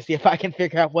idea to see if I can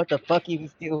figure out what the fuck he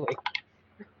was doing.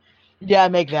 Yeah, I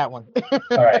make that one.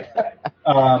 All right.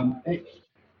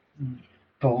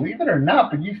 Believe it or not,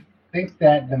 but you think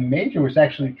that the Major was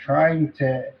actually trying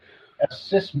to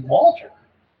assist Walter.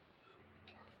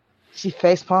 She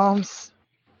face palms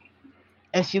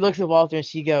and she looks at Walter and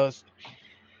she goes,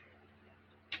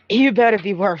 "You better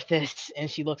be worth this." And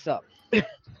she looks up.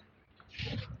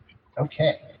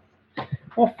 Okay.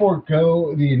 We'll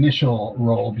forego the initial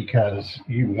roll because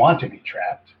you want to be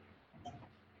trapped.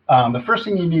 The first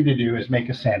thing you need to do is make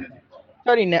a sanity roll.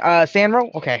 30 sand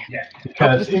roll? Okay. Yeah, Hope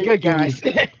because this is good, guys.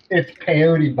 it's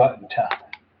peyote button time.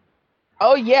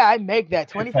 Oh yeah, I make that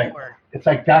 24. It's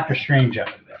like Doctor Strange up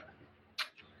in there.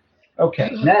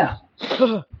 Okay, now.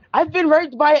 I've been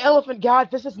raped by an elephant god.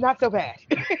 This is not so bad.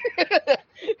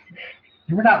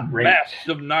 You were not raped. Masks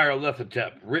of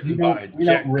Nyarlathotep, written We don't- by we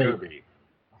don't Jack rape. Kirby.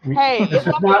 Hey, This it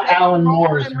is left not a Alan hole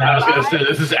Moore's in her I was mask. gonna say side.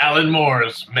 this is Alan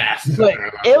Moore's mask. Look,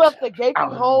 it left a gaping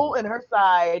hole in her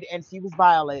side, and she was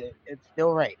violated. It's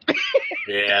still rape.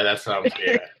 Yeah, that sounds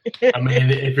good. I mean,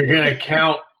 if you're gonna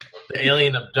count the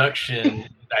alien abduction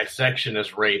dissection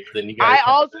as rape, then you got. I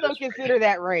also consider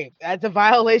that rape. That's a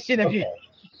violation of Okay.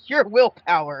 your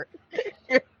willpower.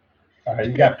 All right,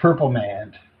 you got Purple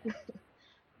Man.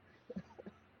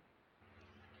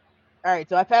 All right,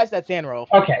 so I passed that sand roll.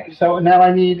 Okay, so now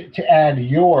I need to add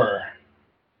your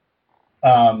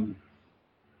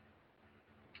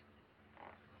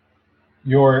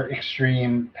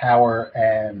extreme power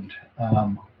and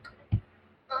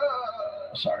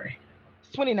sorry.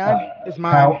 29 is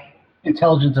mine.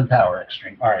 Intelligence and power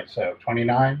extreme. All right, so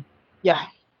 29. Yeah.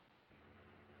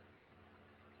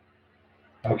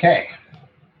 Okay.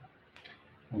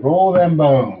 Roll them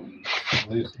bones,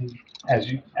 Lucy, as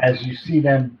you see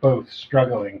them both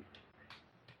struggling.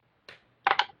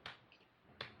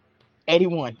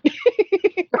 81.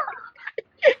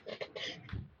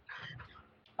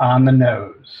 On the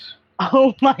nose.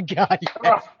 Oh my god.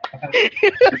 Yes.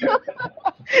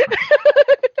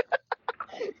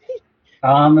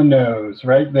 On the nose,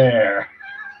 right there.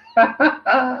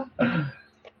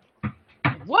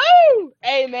 Woo!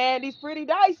 Hey man, these pretty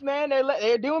dice, man,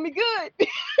 they're doing me good.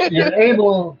 You're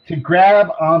able to grab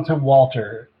onto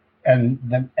Walter and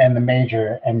the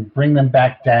Major and bring them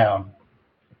back down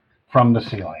from the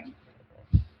ceiling.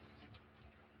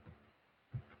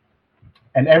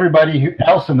 And everybody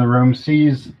else in the room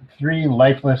sees three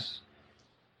lifeless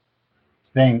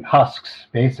husks,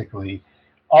 basically,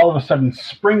 all of a sudden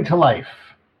spring to life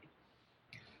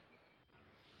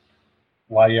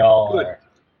while y'all Good. are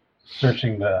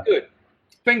searching the... Good.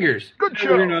 Fingers. Good We're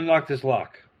going show. to unlock this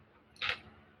lock.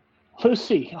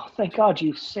 Lucy, oh, thank God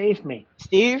you saved me.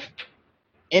 Steve,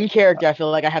 in character, I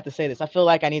feel like I have to say this. I feel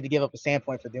like I need to give up a sand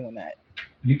point for doing that.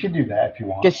 You can do that if you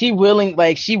want. Because she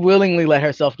willingly let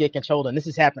herself get controlled, and this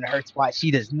has happened to her twice.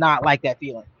 She does not like that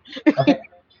feeling. Okay.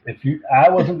 I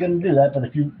wasn't going to do that, but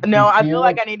if you... No, you I feel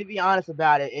like I need to be honest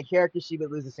about it. In character, she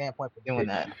would lose a sand point for doing if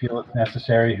that. you feel it's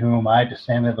necessary, who am I to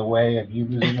stand in the way of you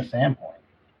losing a sand point?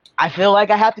 I feel like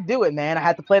I have to do it, man. I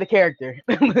have to play the character.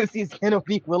 Lucy's gonna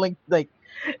be willing. Like,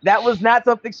 that was not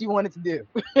something she wanted to do.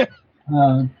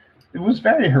 It was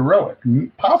very heroic.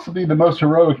 Possibly the most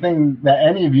heroic thing that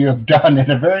any of you have done in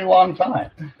a very long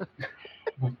time.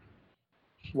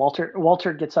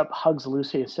 Walter gets up, hugs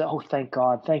Lucy, and says, "Oh, thank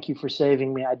God. Thank you for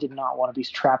saving me. I did not want to be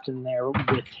trapped in there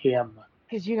with him."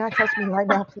 Could you not touch me right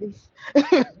now, please?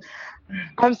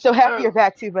 I'm so happy you're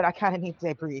back too, but I kind of need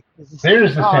to breathe.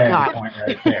 There's the Oh, sand God. point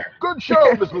right there. Good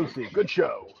show, Miss Lucy. Good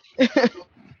show.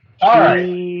 All right.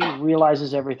 He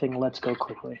realizes everything. Let's go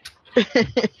quickly.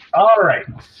 All right.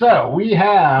 So we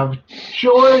have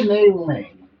Joy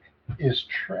Ling is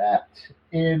trapped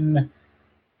in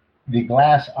the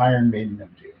glass Iron Maiden of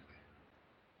Doom.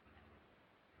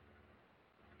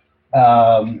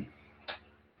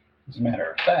 As a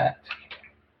matter of fact,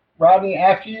 Rodney,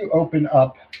 after you open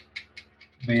up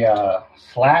the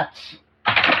slats,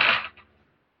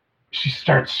 she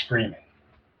starts screaming.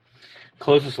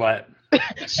 Close the slat.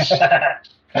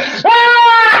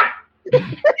 Ah!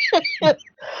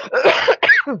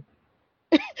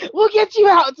 We'll get you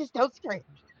out. Just don't scream.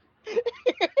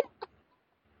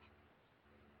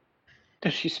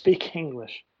 Does she speak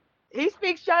English? He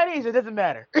speaks Chinese. It doesn't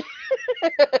matter.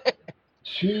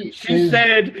 She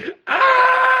said,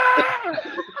 "Ah!"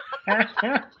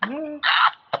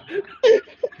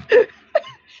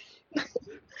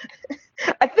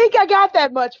 I think I got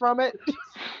that much from it.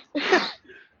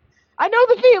 I know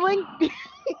the feeling.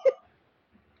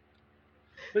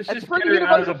 Let's That's just pretty get her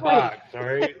out of the universal box, all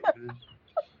right?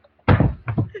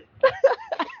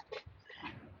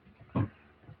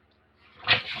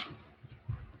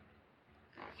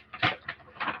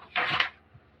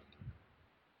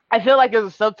 I feel like there's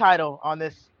a subtitle on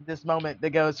this moment that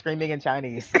goes screaming in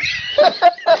Chinese.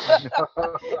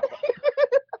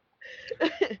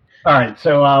 All right,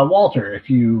 so Walter, if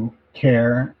you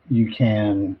care, you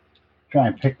can try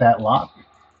and pick that lock,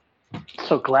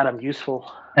 So glad I'm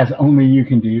useful. as only you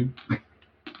can do.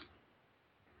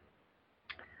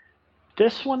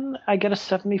 This one, I get a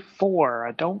 74.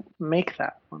 I don't make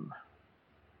that one.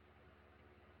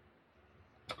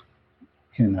 You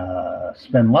can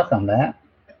spend luck on that.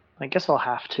 I guess I'll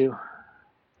have to.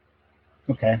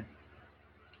 Okay.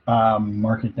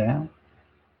 Mark it down.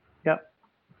 Yep.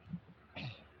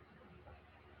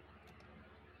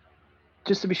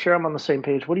 Just to be sure I'm on the same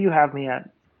page, what do you have me at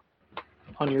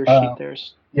on your sheet?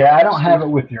 There's Yeah, I don't have it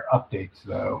with your updates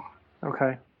though.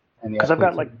 okay. And the 'Cause I've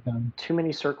got, updates like, that you've done. Too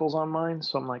many circles on mine,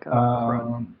 so I'm like, oh,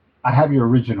 crap. I have your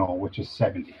original, which is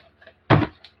 70.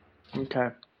 Okay.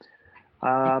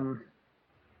 For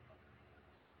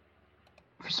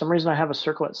some reason, I have a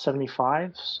circle at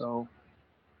 75, so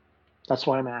that's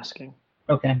why I'm asking.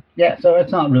 Okay. Yeah, so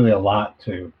it's not really a lot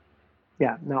to.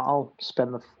 Yeah, no, I'll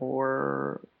spend the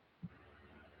 4.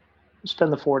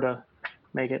 Spend the 4 to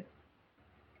make it.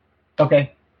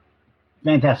 Okay.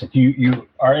 Fantastic. You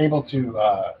are able to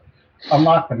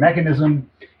unlock the mechanism,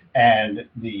 and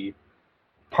the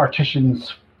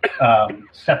partitions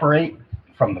separate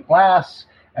from the glass,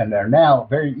 and they're now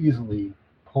very easily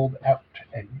pulled out,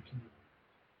 and you can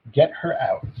get her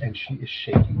out, and she is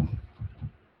shaking.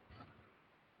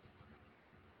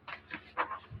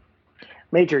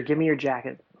 Major, give me your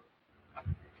jacket.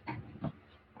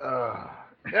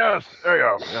 Yes, there you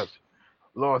go. Yes.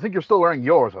 Although I think you're still wearing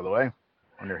yours, by the way,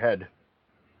 on your head.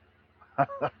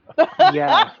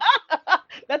 Yeah.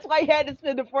 That's why he had to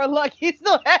spend the 4 luck. He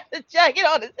still had the jacket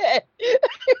on his head.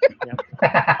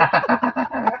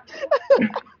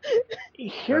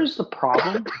 Here's the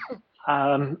problem.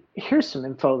 Here's some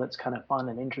info that's kind of fun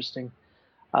and interesting.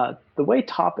 The way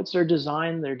Toppets are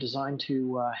designed, they're designed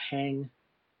to hang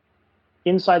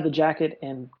inside the jacket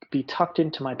and be tucked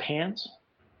into my pants.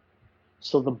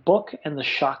 So the book and the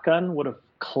shotgun would have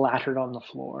clattered on the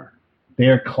floor.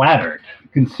 They're clattered.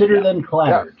 Consider them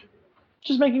clattered. Yeah.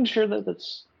 Just making sure that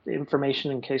that's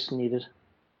information in case needed.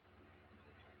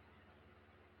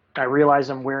 I realize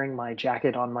I'm wearing my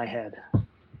jacket on my head.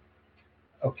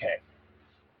 Okay.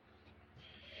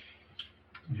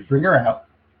 You bring her out.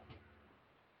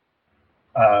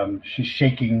 She's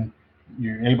shaking.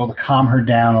 You're able to calm her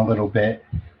down a little bit.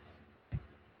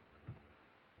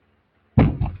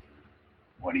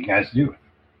 What do you guys do?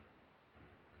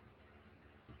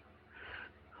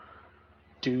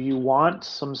 Do you want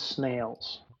some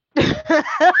snails?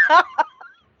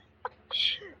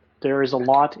 There is a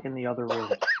lot in the other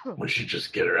room. We should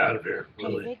just get her out of here.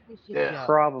 Really. Yeah.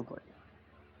 Probably.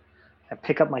 I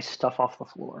pick up my stuff off the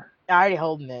floor. I already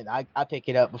holding it. I pick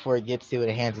it up before it gets to it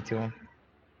and hands it to him.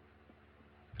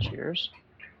 Cheers.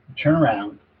 Turn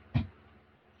around.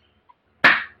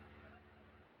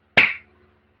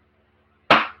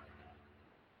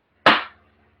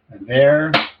 And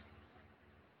there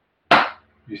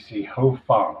you see Ho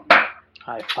Fong.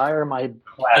 I fire my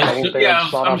Clapping.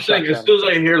 I'm saying as soon as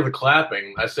I hear the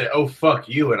clapping, I say, "Oh fuck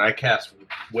you," and I cast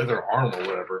Wither Arm or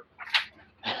whatever.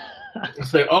 I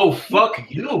say, "Oh fuck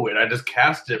you," and I just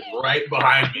cast it right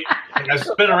behind me. Like I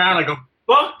spin around, I go,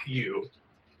 "Fuck you."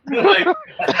 Like,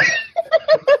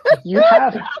 You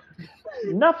have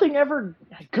nothing ever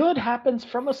good happens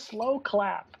from a slow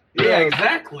clap. yeah,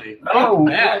 exactly. Oh,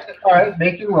 Fuck that. all right.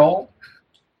 Make your roll.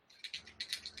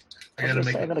 I gotta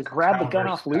make I'm a gonna grab the gun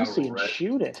power off Lucy spell, and right?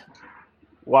 shoot it.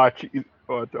 Watch.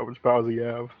 How much power do you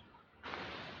have?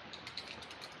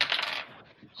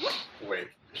 Wait,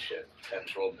 shit. 10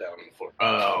 rolled down on the floor. Oh,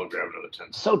 I'll grab another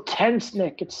 10. So tense,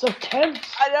 Nick. It's so tense.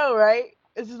 I know, right?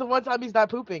 This is the one time he's not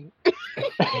pooping. Wait,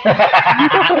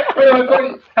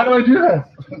 how do I do this?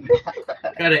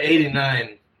 Got an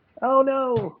 89. Oh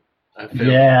no. I failed.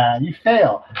 Yeah, you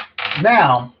fail.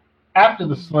 Now, after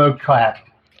the slow clap,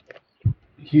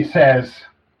 he says,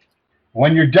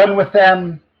 "When you're done with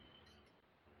them,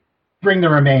 bring the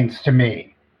remains to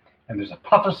me." And there's a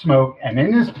puff of smoke, and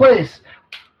in his place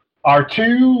are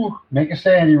two. Make a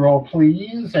sanity roll,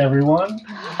 please, everyone.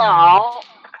 Oh,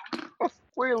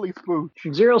 really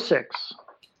spooch. 06.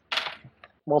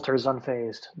 Walter is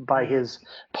unfazed by his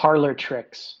parlor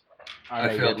tricks.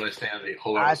 I failed my sanity.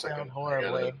 Hold on I a second. sound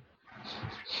horribly.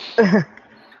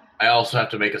 I also have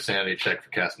to make a sanity check for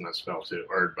casting that spell, too.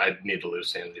 Or I need to lose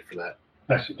sanity for that.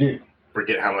 Yes, you do.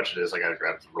 forget how much it is. I gotta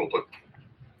grab the rule book.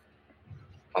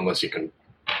 Unless you can.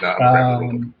 No, I'm grabbing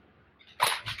the rule book.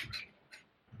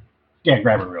 Yeah,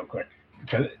 grab it real quick.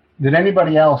 Did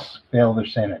anybody else fail their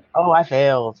sanity? Oh, I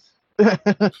failed.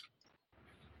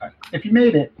 If you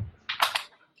made it,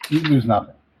 you lose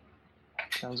nothing.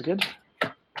 Sounds good.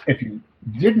 If you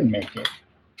didn't make it,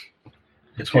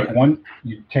 It's take what? one.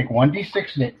 You take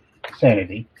 1d6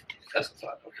 sanity. That's the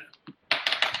thought.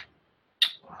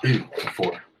 Okay.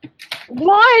 4.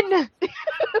 1.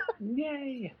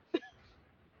 Yay.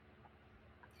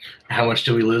 How much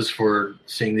do we lose for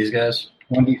seeing these guys?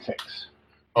 1d6.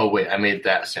 Oh wait, I made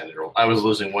that sanity roll. I was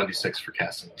losing 1d6 for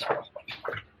casting as well.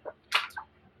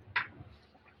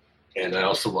 And I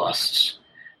also lost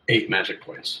 8 magic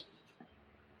points.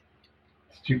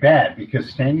 It's too bad because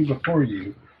standing before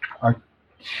you are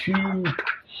 2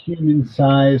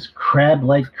 human-sized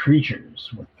crab-like creatures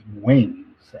with wings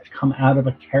that come out of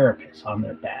a carapace on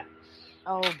their backs.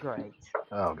 Oh, great.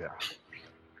 Oh god.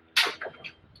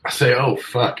 I say, oh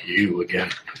fuck you again.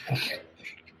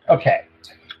 Okay,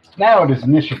 now it is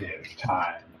initiative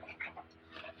time.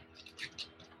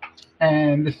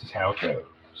 And this is how it goes.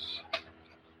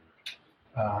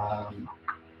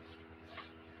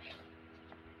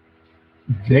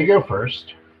 They go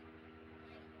first.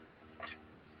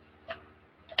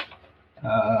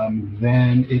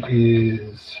 Then it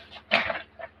is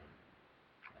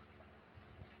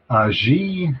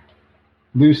G,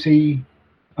 Lucy.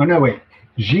 Oh no, wait.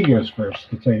 G goes first.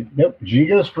 Nope. G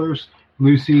goes first.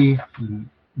 Lucy.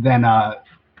 Then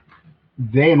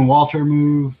they and Walter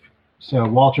move. So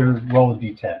Walter, roll a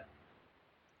d10.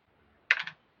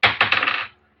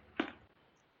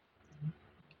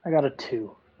 I got a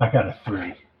 2. I got a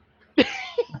 3.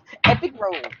 Epic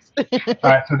rolls. All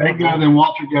right, so they go. Then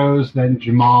Walter goes. Then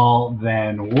Jamal.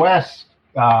 Then Wes.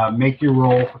 Make your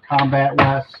roll for combat,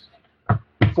 Wes.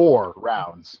 4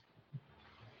 rounds.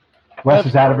 Wes Of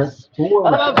is out of it. course. 4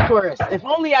 rounds. Of course. If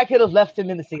only I could have left him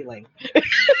in the ceiling.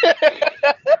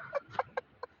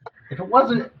 If it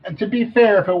wasn't, to be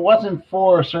fair, if it wasn't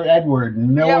for Sir Edward,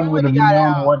 no Yeah, one we would have got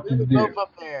known out. what We to were do. both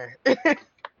up there.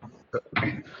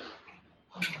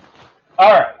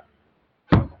 All right.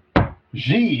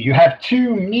 G, you have 2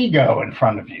 Migo in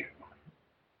front of you.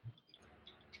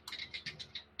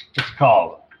 Let's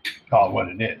call it what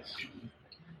it is.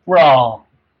 We're all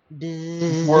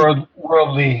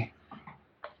worldly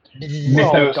We're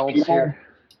all mythos adults people. here.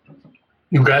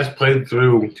 You guys played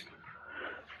through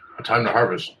A Time to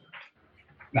Harvest.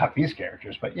 Not these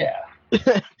characters, but yeah.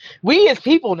 We as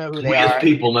people know who they We are. as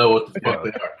people know what the fuck they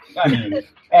are. I mean,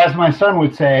 as my son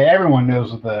would say, everyone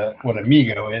knows what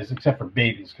Amigo is, except for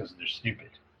babies because they're stupid.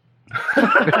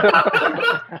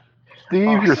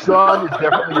 Steve, your son is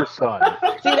definitely your son.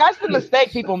 See, that's the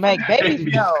mistake people make. Babies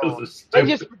Babies, know. 'cause They they're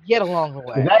just stupid. forget along the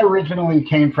way. That originally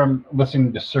came from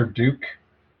listening to Sir Duke.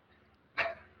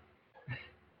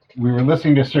 We were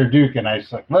listening to Sir Duke, and I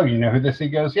was like, "Look, you know who this?" He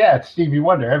goes, "Yeah, it's Stevie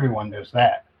Wonder. Everyone knows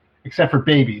that, except for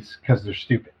babies because they're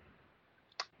stupid."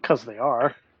 Because they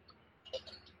are.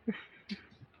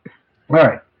 All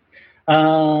right.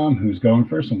 Who's going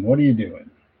first, and what are you doing?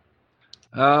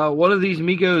 One of these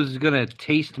Migos is gonna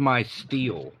taste my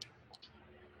steel.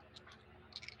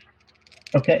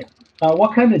 Okay.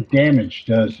 What kind of damage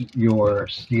does your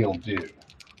steel do?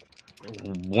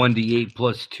 1d8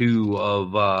 plus 2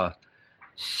 of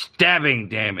stabbing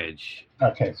damage.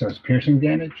 Okay, so it's piercing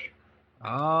damage.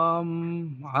 I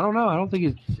don't know. I don't think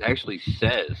it actually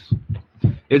says.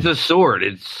 It's a sword.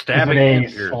 It's Is stabbing. it a and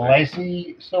piercing.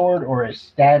 slicey sword or a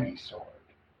stabby sword?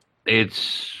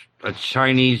 It's a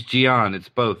Chinese Jian. It's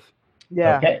both.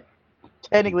 Yeah, Okay.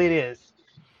 technically it is.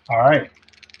 All right.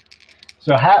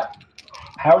 So how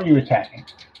are you attacking?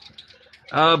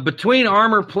 Between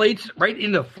armor plates, right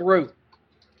in the throat.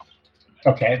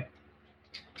 Okay.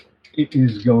 It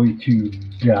is going to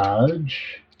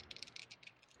dodge.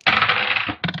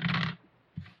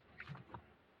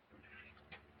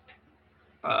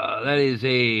 That is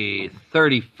a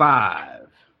 35.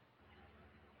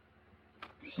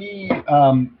 He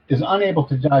is unable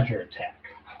to dodge your attack.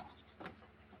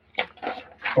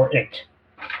 Or it.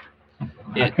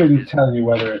 I couldn't tell you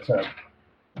whether it's like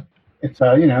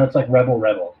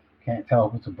Rebel. Can't tell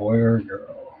if it's a boy or a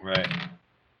girl. Right.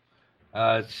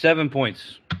 7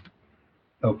 points.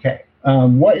 Okay.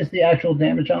 What is the actual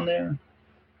damage on there?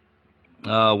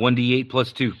 1d8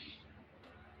 plus 2.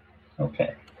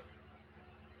 Okay.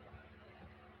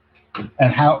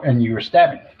 And you were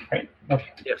stabbing it, right?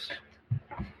 Okay. Yes.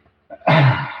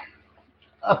 A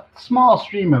small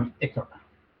stream of ichor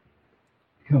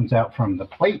comes out from the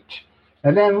plate.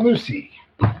 And then Lucy.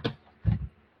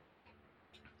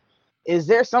 Is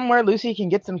there somewhere Lucy can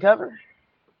get some cover?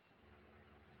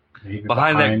 Maybe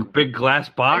Behind that big glass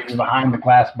box. maybe behind the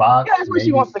glass box. That's where she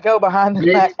maybe- wants to go, behind the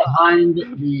maybe glass.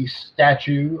 behind the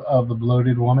statue of the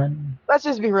bloated woman. Let's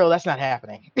just be real. That's not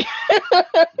happening.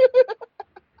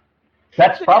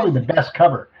 That's probably the best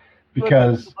cover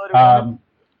because, yeah,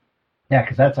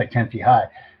 because that's like 10 feet high.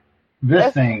 This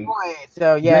That's the thing, point.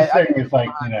 So yeah, this thing is like,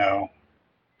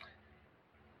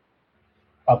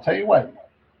 I'll tell you what,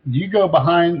 you go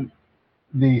behind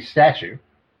the statue,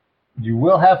 you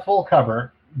will have full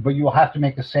cover, but you will have to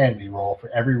make a sanity roll for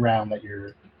every round that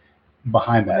you're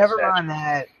behind that never statue. mind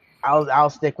that. I'll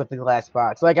stick with the glass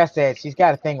box. Like I said, she's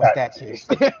got a thing with Right. statues.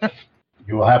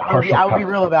 You will have partial I'll be cover.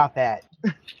 real about that.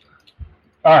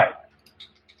 All right.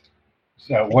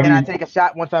 So what Can do I you? take a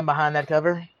shot once I'm behind that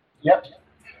cover? Yep.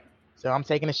 So I'm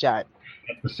taking a shot.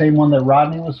 The same one that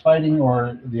Rodney was fighting,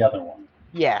 or the other one?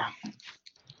 Yeah.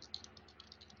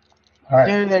 All right.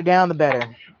 Sooner they're down, the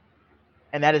better.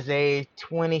 And that is a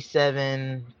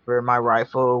 27 for my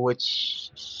rifle, which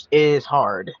is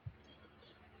hard.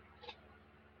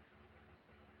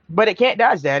 But it can't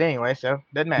dodge that anyway, so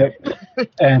doesn't matter.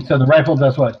 And so the rifle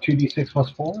does what? 2d6 plus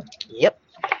 4? Yep.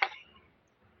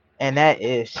 And that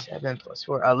is 7 plus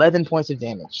 4, 11 points of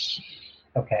damage.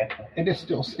 Okay. It is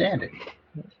still standing.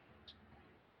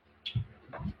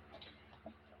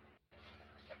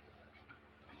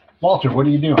 Walter, what are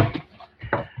you doing?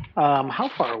 How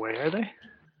far away are they?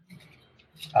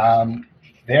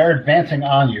 They're advancing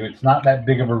on you. It's not that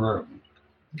big of a room.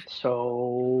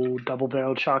 So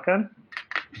double-barreled shotgun.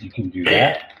 You can do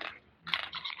that.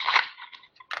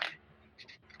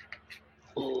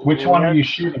 Which one are you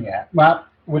shooting at? Well,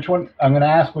 which one? I'm going to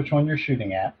ask which one you're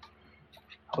shooting at.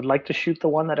 I would like to shoot the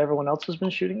one that everyone else has been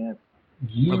shooting at.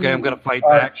 You Okay, I'm gonna fight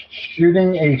are back.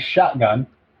 shooting a shotgun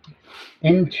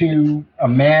into a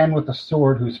man with a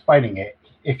sword who's fighting it.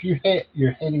 If you hit,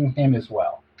 you're hitting him as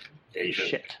well.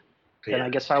 Shit. Then I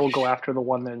guess I will go after the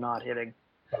one they're not hitting.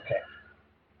 Okay.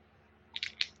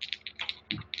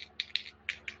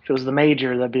 If it was the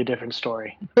major, that'd be a different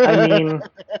story. I mean,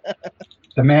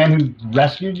 The man who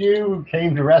rescued you, who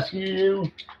came to rescue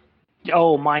you,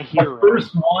 oh, my hero. the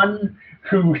first one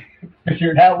who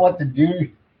figured out what to do.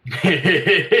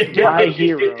 My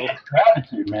hero.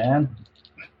 Gratitude, man.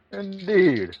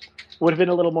 Indeed. Would have been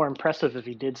a little more impressive if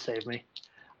he did save me.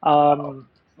 That's all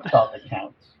that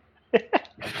counts.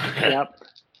 Yep.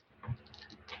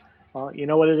 Well, you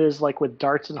know what it is like with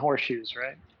darts and horseshoes,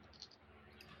 right?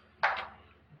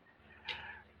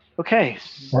 Okay.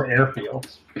 Or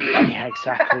airfields. Yeah,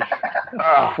 exactly.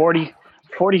 Ah,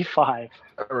 45.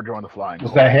 ever joined the flying.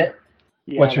 Was that a hit?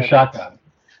 Yeah, What's your that is. shotgun?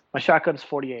 My shotgun's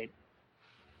 48.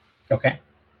 Okay.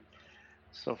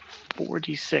 So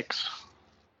 46.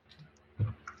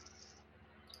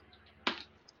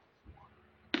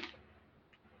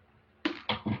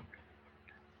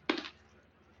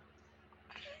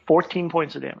 $14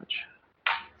 points of damage.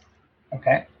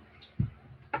 Okay.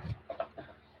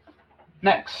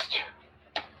 Next.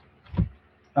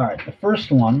 All right. The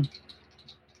first one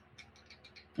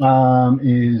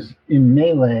is in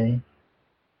melee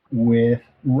with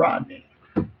Rodney.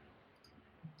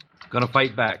 Gonna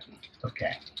fight back.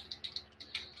 Okay.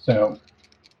 So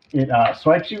it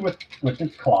swipes you with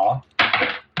its claw,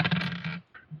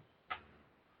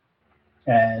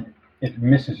 and it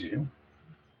misses you.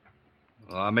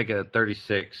 Well, I'll make it a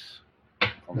 36.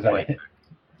 Is that a hit?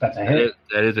 That's a That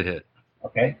hit. is a hit.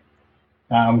 Okay.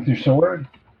 With your sword,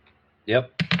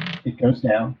 Yep. it goes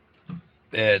down.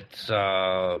 It's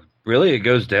really it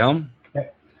goes down. Okay.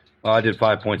 Well, I did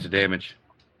 5 points of damage.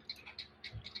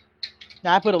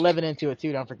 Now I put 11 into it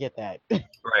too. Don't forget that,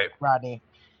 Right. Rodney.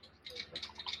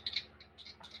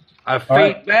 I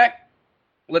feint back,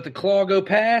 let the claw go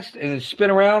past, and then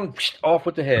spin around, off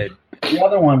with the head. The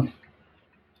other one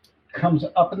comes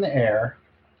up in the air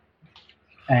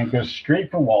and goes straight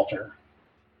for Walter,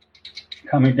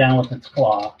 coming down with its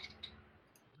claw.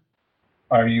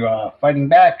 Are you fighting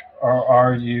back, or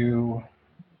are you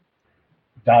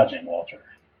dodging, Walter?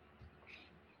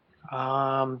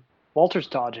 Walter's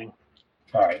dodging.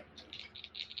 All right.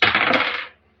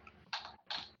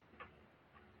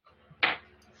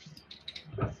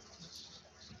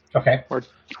 Okay.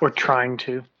 We're trying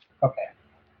to.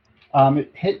 Okay.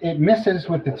 It misses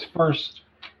with its first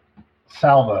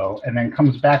salvo, and then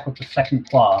comes back with the second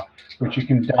claw, which you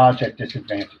can dodge at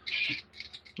disadvantage.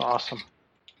 Awesome.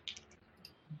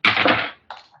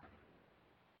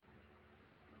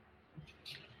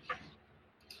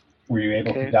 Were you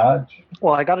able Okay. to dodge?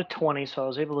 Well, I got a 20, so I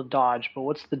was able to dodge, but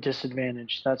what's the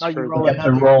disadvantage? That's Oh, you for roll You the, have to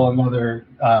another. roll another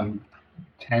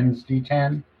 10s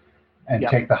d10 and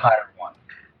Yep. take the higher one.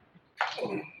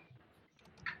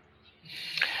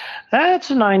 That's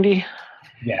a 90.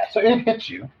 Yeah, so it hits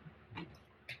you.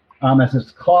 As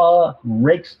its claw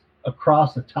rakes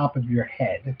across the top of your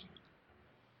head.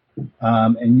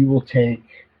 And you will take...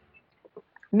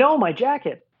 No, my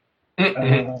jacket.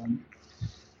 all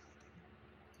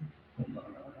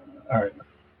right.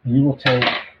 You will take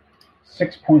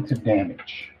 6 points of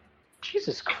damage.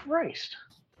 Jesus Christ.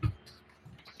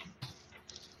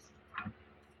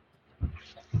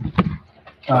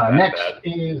 Next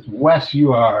is Wes.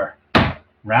 You are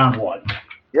round 1.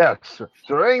 Yes,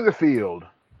 surveying the field.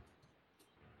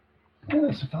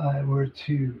 Yes, if I were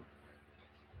to...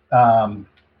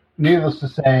 needless to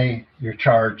say, your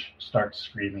charge starts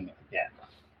screaming again.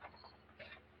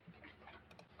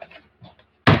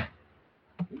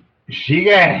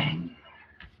 Shigang!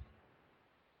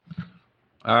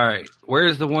 All right.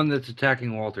 Where's the one that's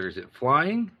attacking Walter? Is it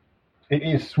flying? It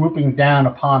is swooping down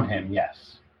upon him,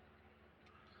 yes.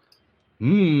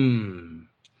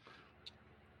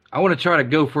 I want to try to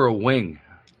go for a wing.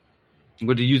 I'm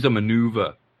going to use a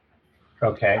maneuver.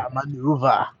 Okay.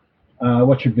 Maneuver.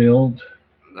 What's your build?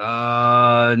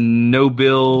 No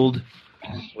build.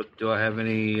 What do I have?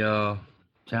 Any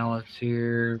talents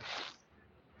here?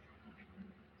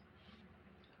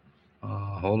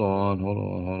 Hold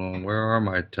on. Where are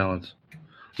my talents?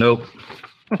 Nope.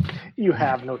 You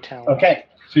have no talent. Okay,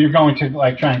 so you're going to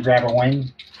try and grab a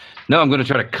wing? No, I'm going to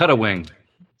try to cut a wing.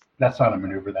 That's not a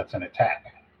maneuver, that's an attack.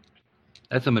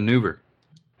 That's a maneuver.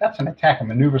 That's an attack. A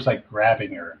maneuver's like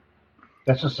grabbing her.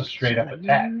 That's just a straight up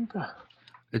attack.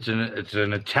 It's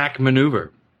an attack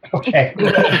maneuver. Okay. I'm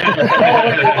going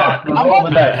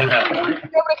to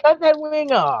cut that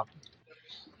wing off.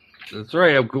 That's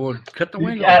right. I'm going to cut the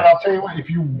wing And off. I'll tell you what, if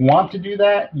you want to do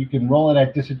that, you can roll it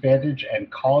at disadvantage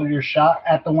and call your shot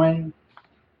at the wing.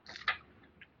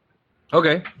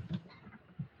 Okay.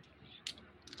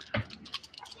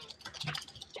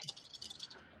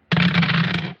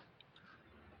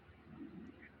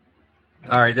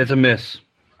 All right, that's a miss.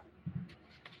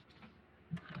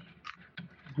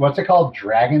 What's it called?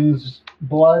 Dragon's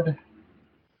blood?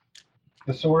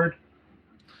 The sword?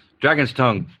 Dragon's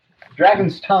tongue.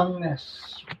 Dragon's tongue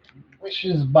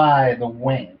swishes by the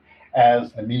wing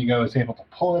as the Migo is able to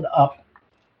pull it up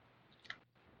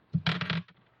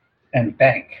and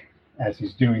bank as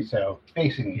he's doing so,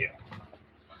 facing you.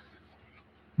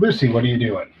 Lucy, what are you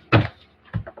doing?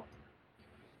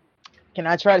 Can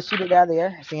I try to shoot it out of the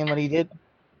air, seeing what he did?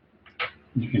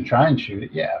 You can try and shoot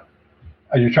it, yeah.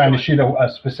 Are you trying to shoot a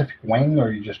specific wing, or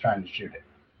are you just trying to shoot it?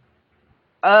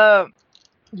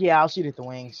 Yeah, I'll shoot at the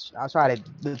wings. I'll try to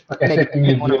Okay, make so can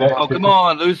you one do of that? them. Oh, come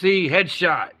on, Lucy.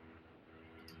 Headshot.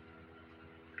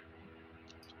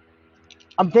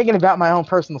 I'm thinking about my own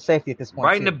personal safety at this point.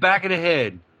 Right in too. the back of the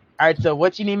head. All right, so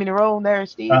what you need me to roll there,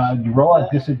 Steve? You roll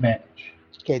at disadvantage.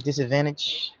 Okay,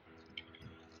 disadvantage.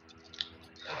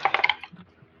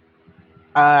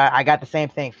 I got the same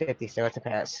thing, 50, so it's a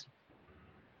pass.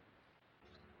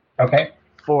 Okay.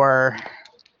 For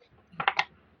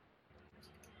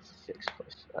 6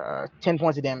 plus 10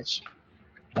 points of damage.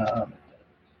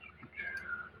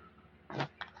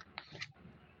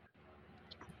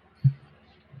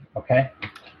 Okay.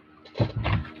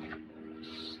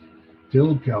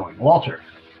 Still going. Walter.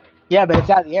 Yeah, but it's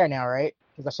out of the air now, right?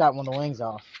 Because I shot one of the wings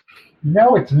off.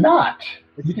 No, it's not.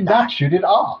 It's You did not shoot it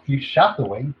off. You shot the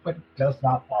wing, but it does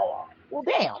not fall off. Well,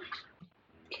 damn.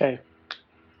 Okay.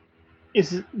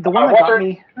 Is the one that got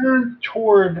me? Turn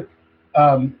toward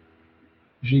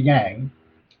Zhigang,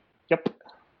 Yep.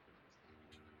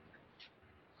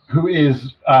 who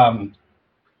is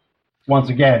once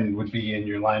again would be in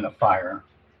your line of fire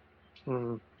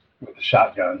Mm. with the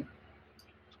shotgun.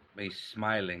 Me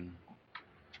smiling.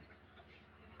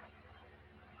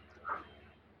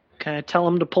 Can I tell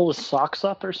him to pull his socks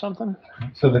up or something?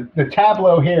 So the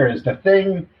tableau here is the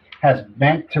thing has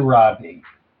banked to Rodney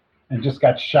and just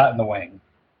got shot in the wing.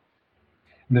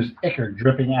 And there's ichor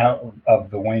dripping out of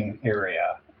the wing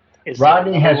area. Is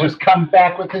Rodney there has another just come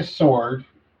back with his sword,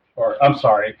 or I'm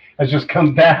sorry, has just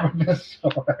come back with his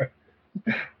sword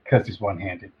because he's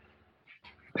one-handed.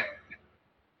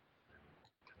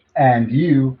 And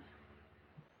you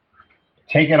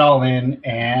take it all in,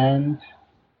 and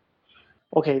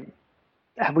one? Okay.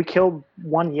 Have we killed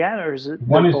one yet, or is it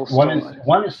one they're is both one still is alive?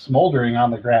 one is smoldering on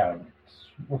the ground,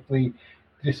 swiftly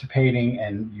dissipating,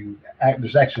 and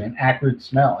there's actually an acrid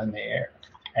smell in the air,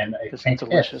 and a This is faint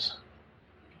delicious. hiss.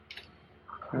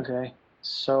 Okay,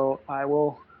 so I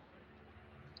will.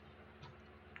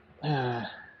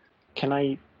 Can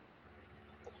I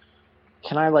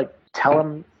like tell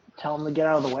him to get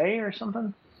out of the way or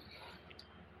something?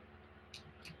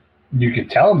 You could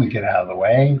tell him to get out of the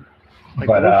way. Like,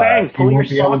 But Fang, you pull your won't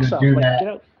be able socks to off. do Like, that. get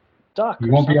out, duck. You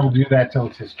or won't be able to something. do that till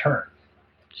it's his turn.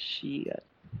 Shit.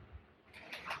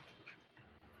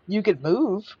 You could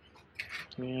move.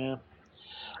 Yeah.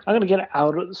 I'm gonna get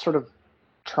out of sort of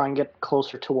try and get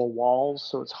closer to a wall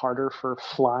so it's harder for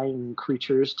flying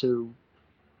creatures to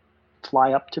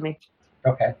fly up to me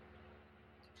Okay.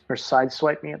 or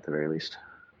sideswipe me at the very least.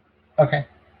 Okay.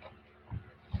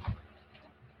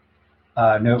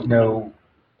 No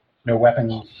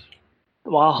weapons.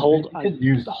 Well, I'll hold. You could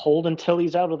use. Hold until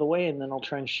he's out of the way, and then I'll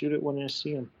try and shoot it when I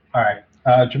see him. All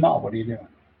right, Jamal, what are you doing?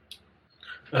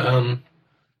 I'm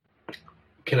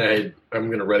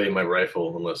going to ready my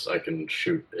rifle unless I can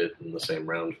shoot it in the same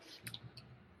round.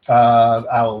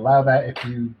 I'll allow that if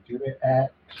you do it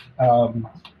at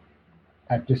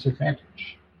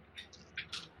disadvantage.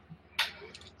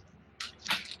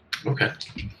 Okay.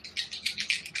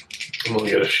 I'm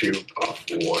only going to shoot off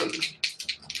one round.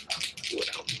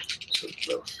 So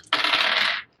both.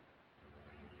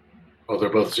 Oh, they're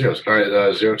both zeros. All right,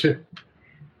 0-2.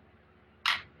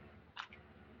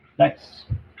 Nice.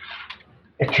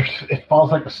 It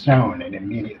falls like a stone and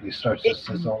immediately starts to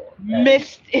sizzle.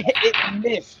 Missed. It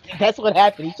missed. That's what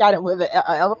happened. He shot it with an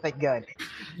elephant gun.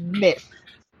 Missed.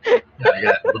 Yeah, I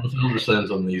got both Elder Sands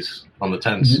on the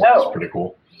 10s. No. It's pretty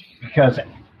cool. Because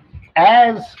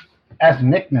as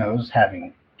Nick knows,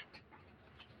 having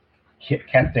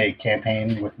kept a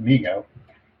campaign with Migo,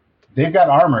 they've got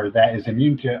armor that is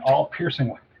immune to all piercing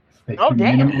weapons. They do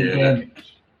damn. minimal Yeah.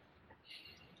 damage.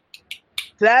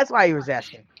 So that's why he was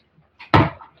asking.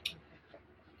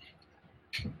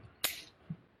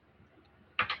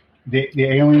 The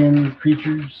alien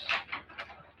creatures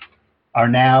are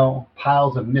now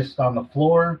piles of mist on the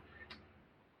floor,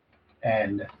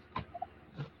 and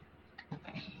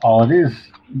all it is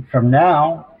from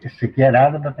now is to get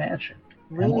out of the mansion.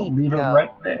 We And we'll need leave to it go.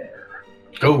 right there.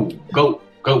 Go.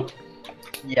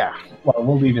 Yeah. Well,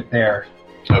 we'll leave it there.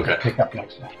 Okay. Pick up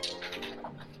next time.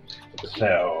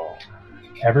 So,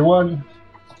 everyone,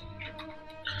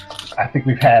 I think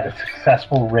we've had a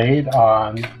successful raid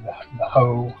on the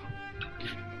Ho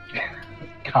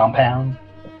compound.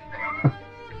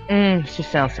 She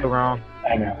sounds so wrong.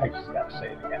 I know, I just gotta say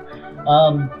it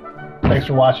again. Thanks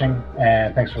for watching,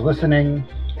 and thanks for listening,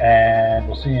 and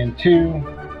we'll see you in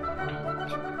 2.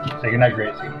 Say goodnight,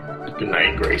 Gracie. Good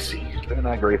night, Gracie. Good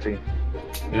night, Gracie.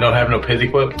 You don't have no pithy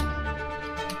quote?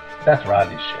 That's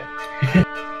Rodney's shit.